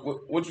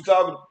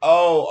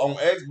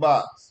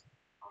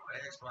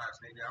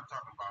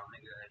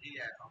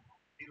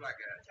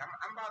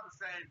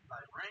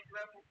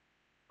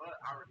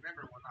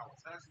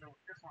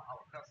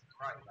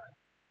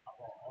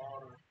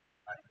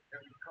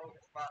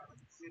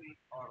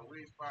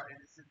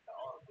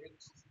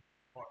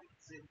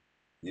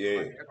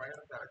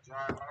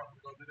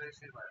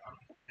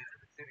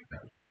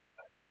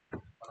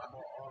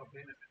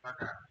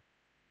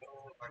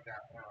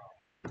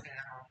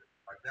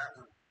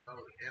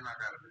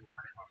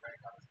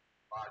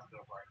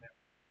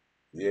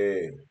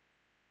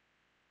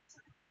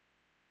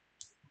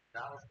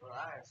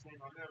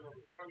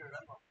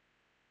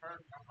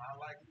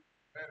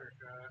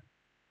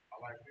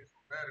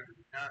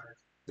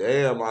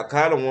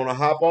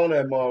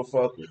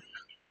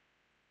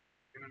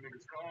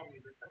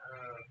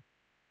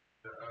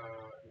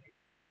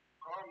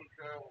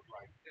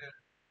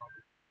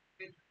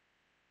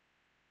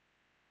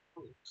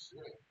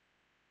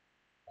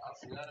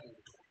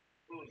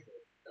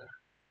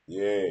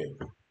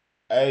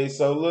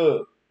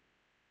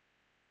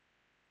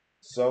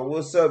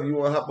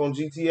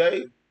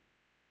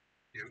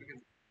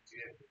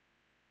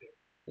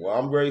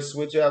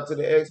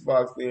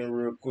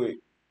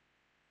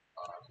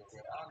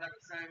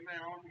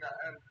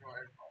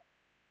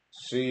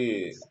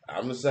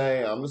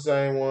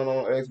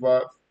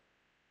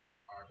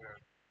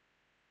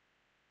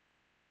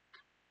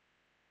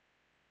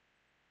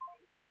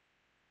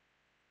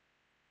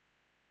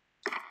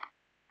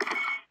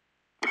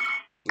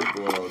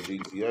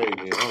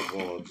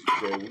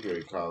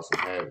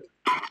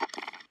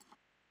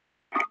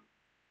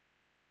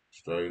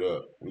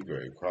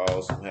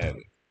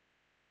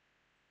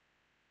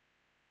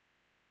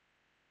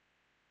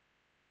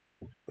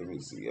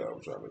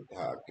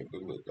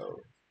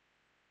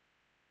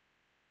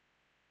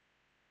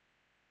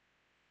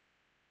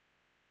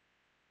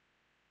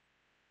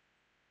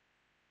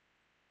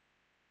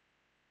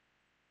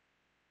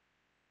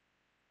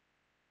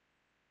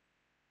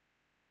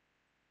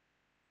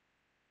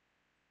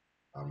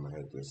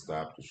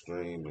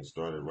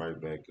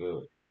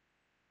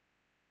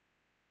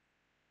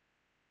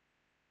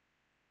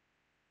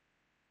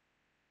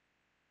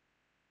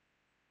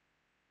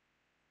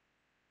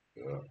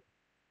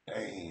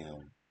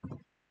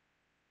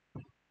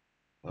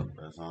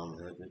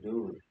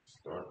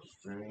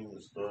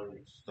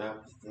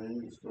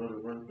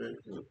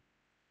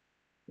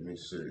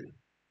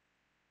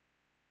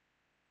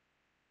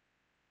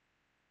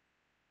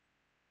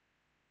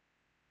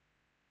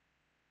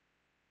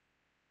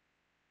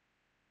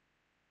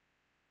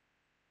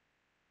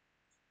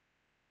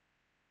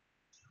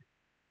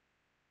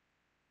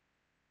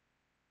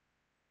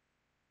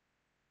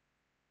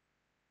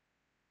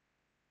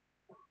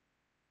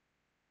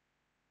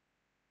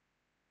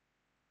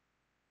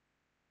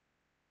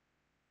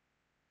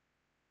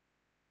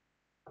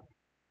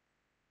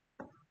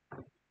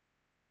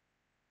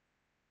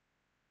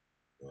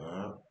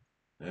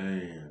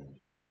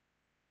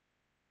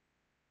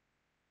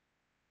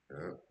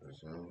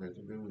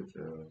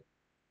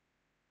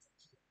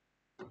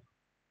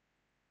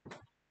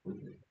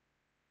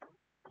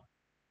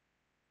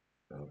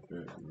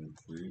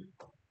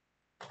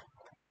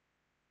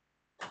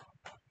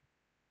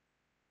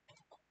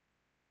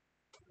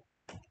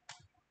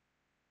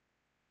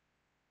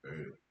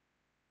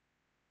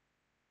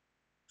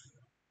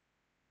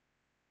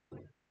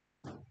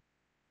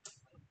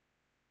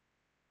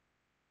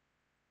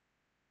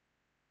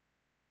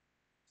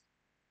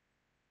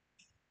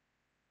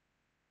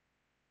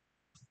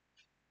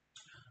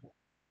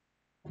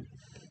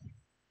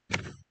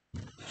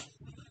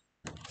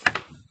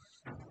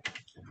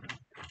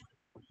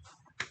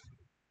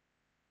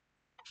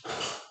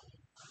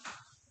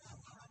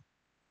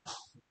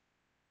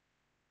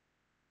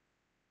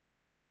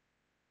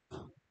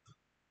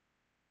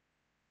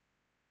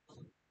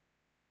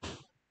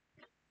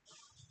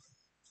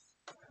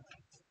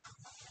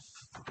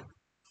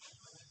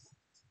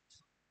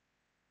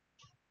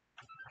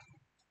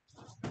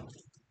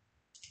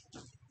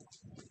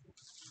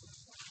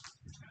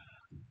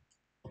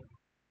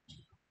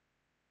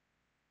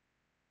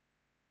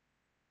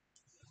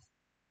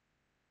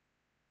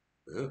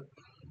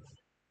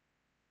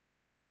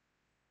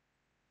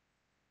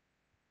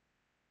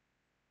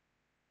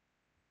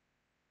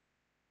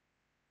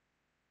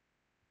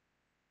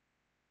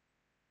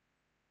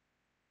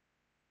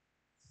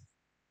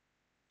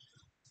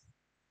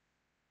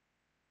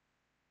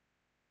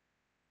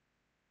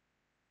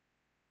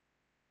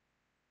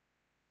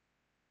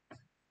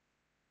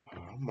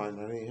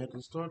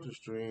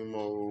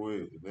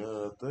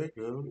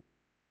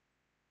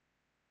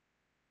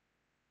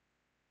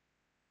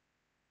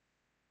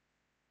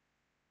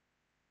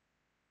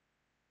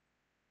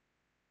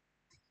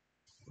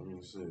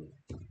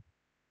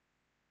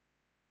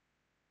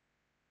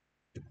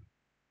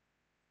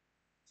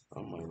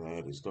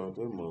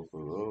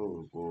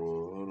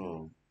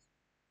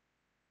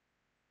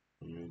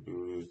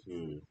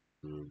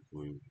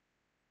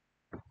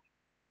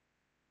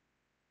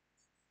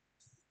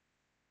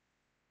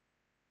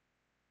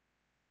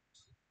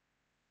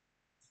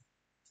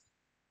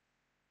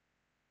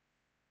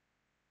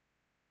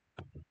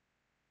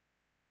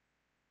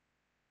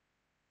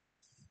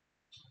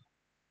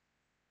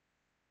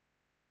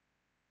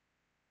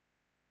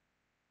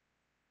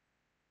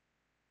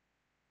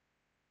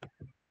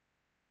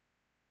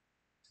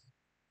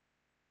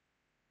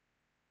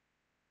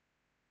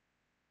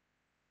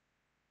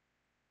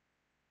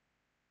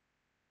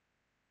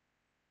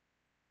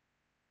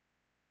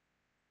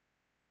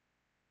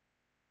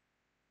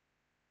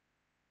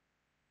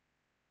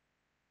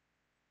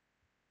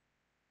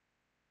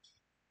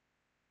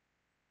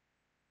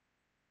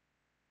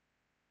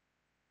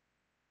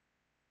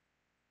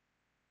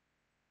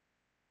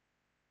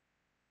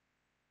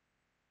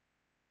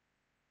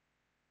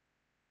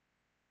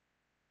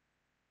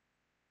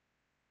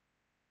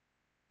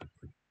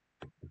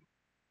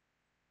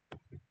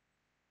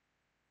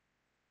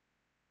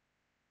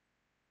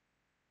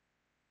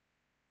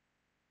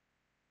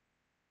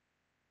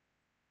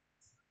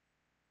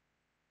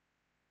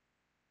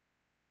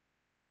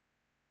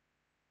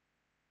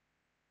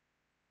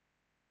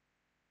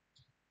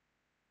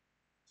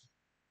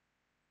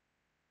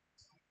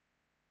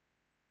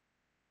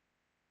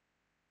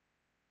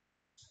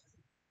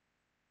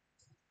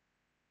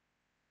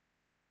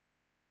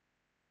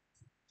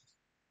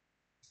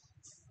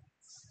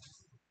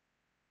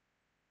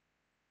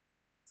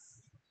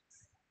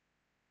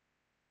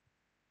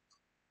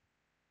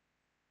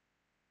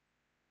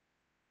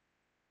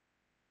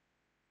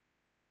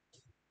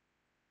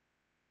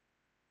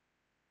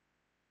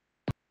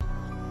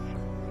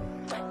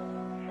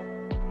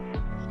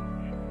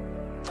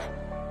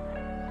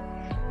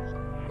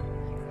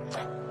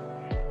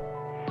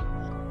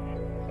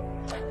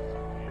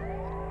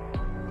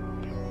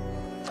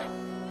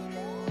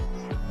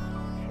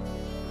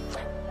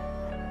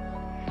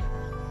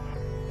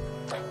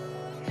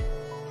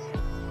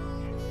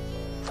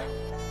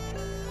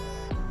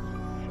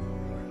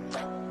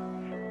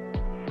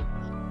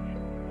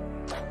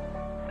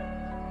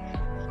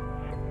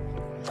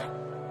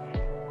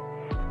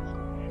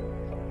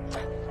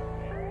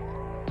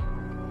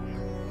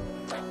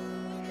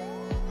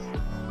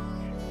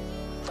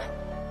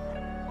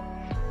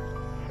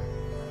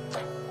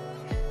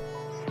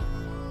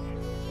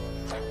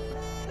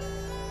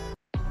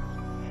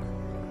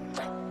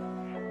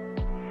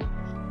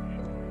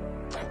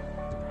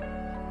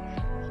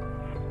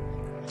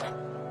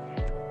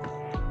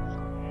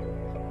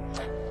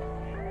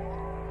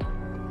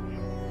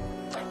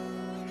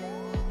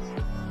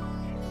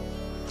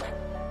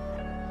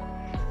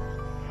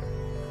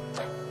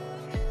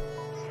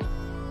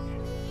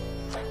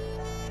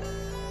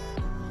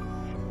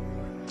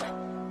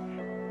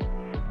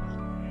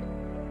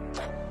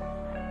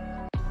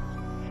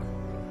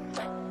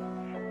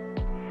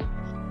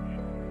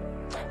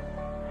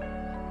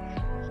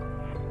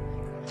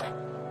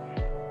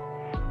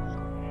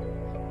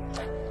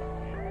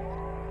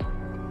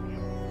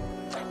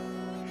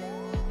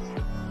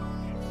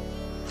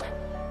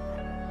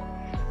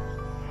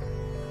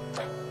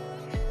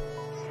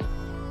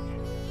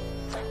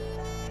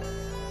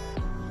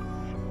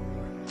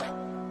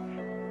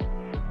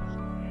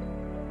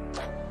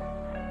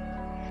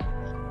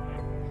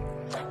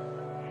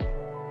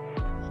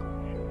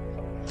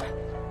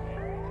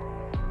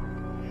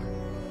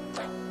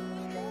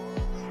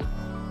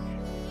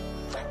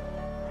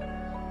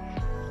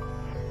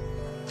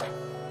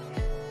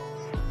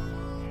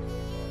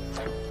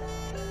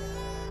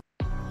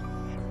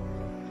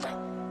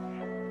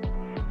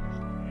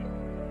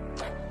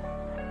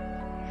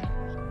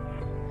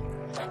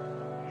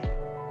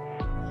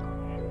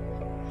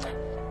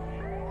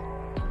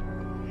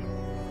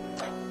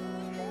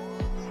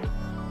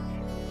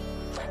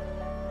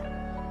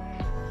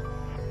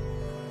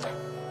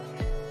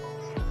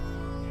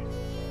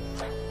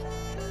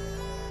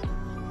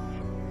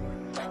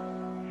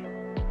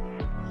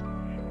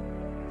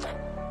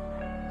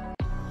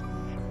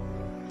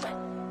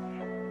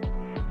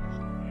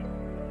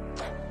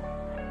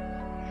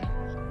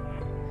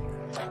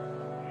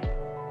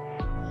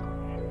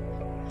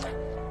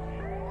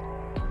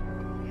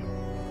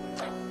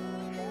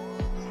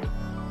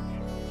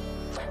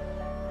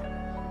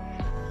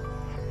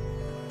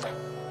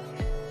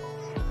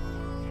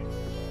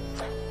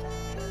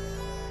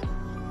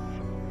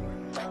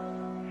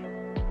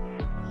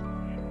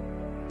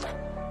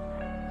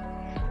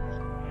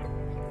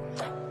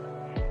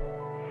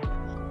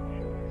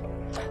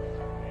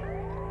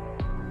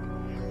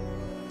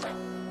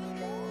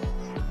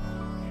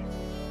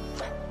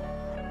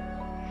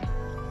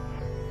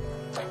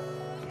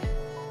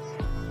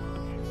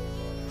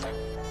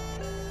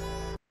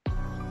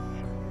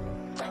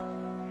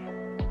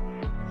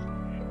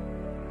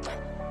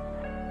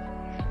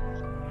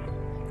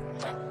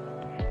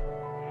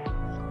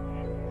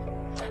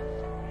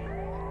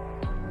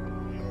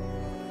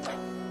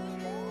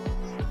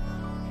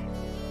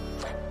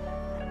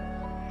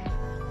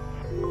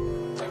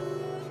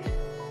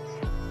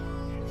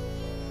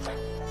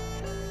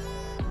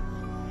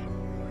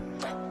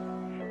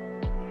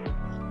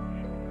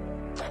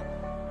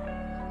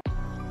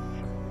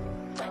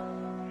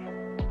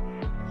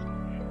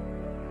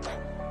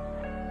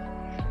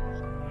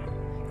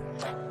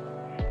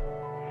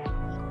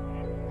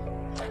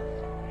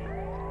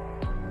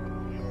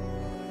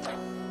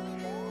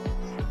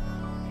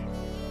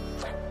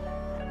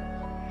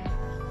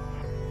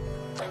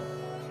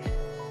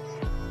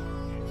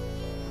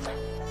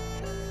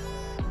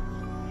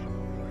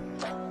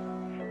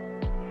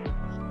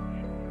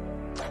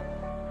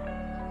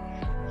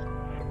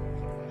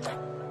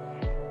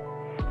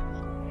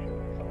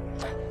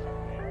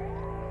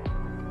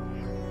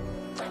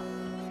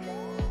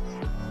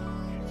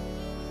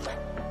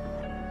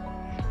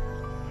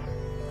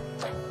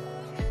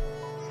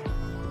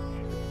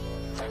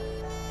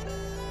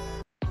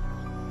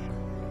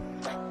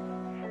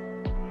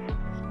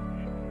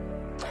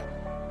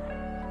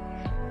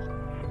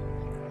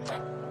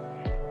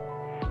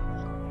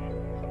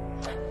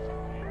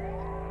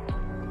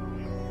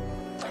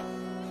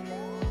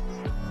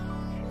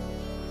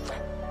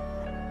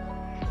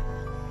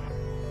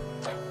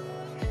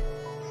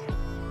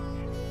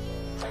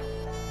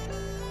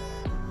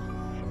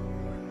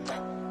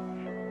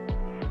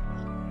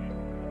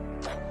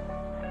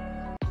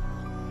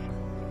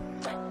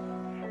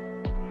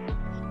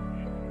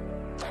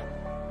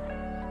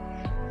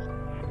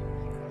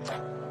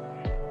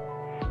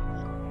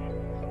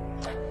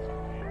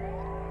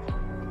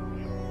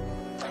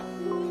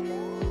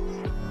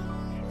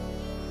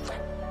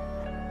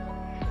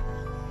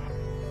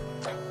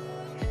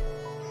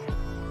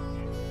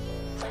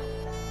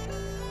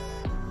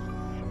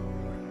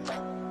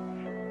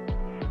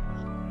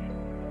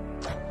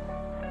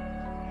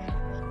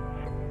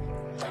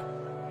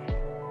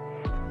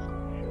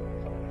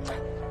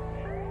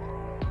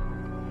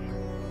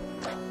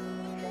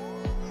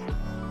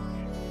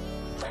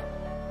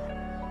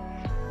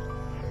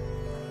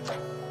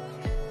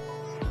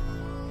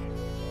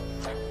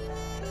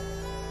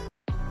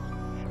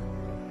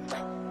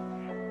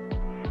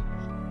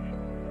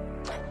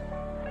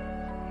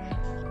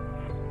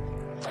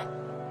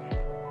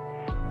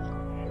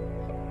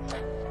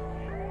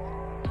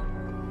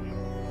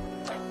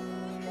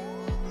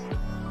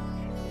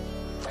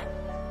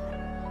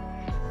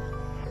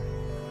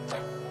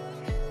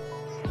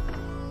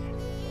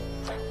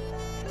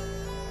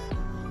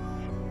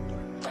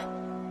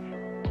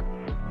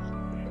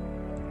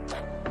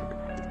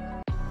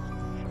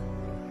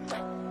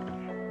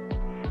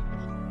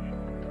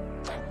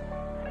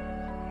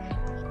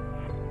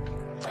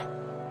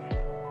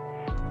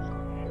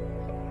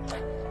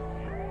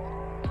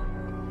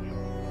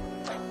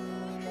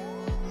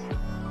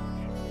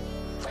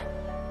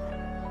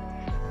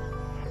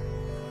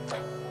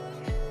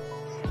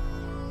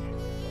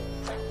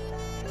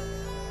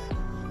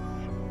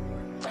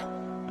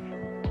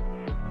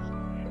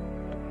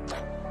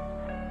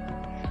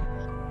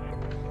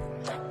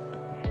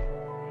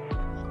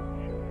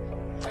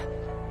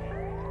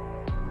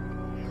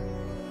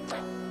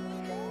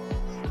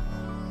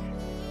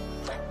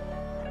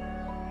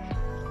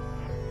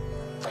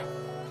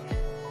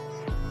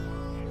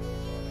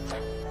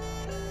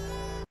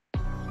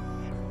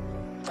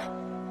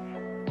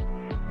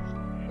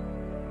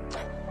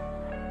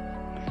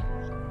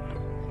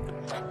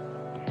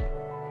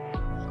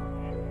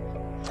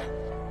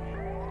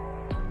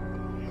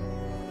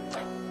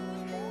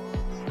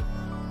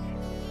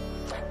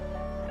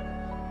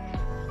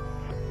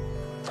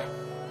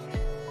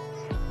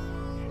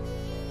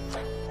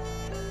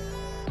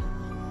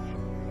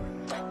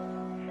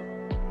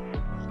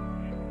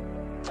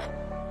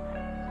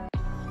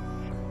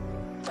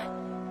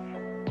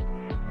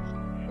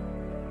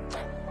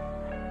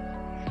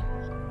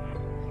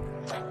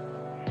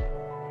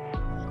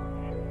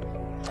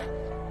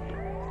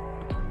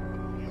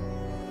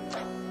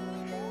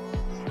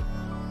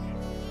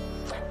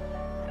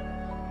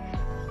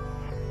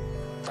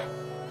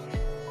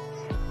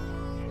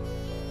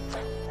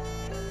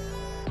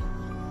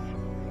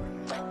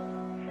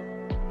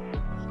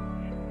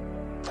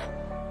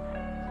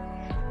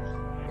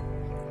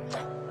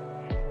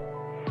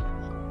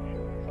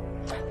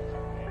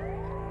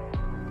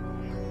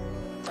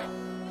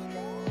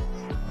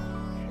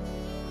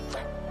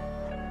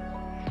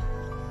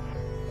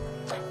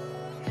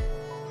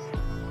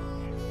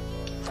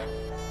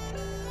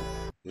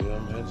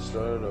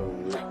 start it over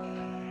with.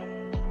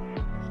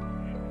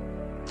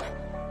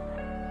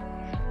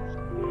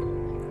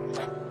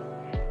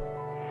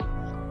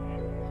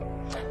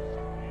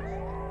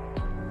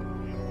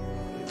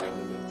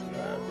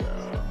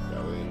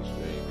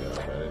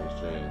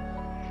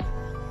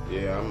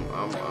 Yeah,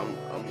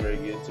 I'm ready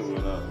to get to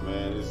it now,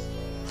 man. It's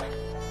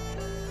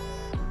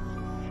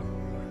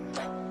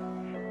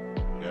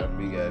got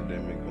me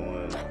goddamn it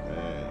going,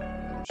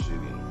 man. I'm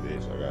shitty in the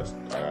bitch. I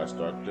gotta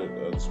start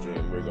the other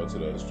stream. We're go to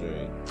the other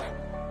stream.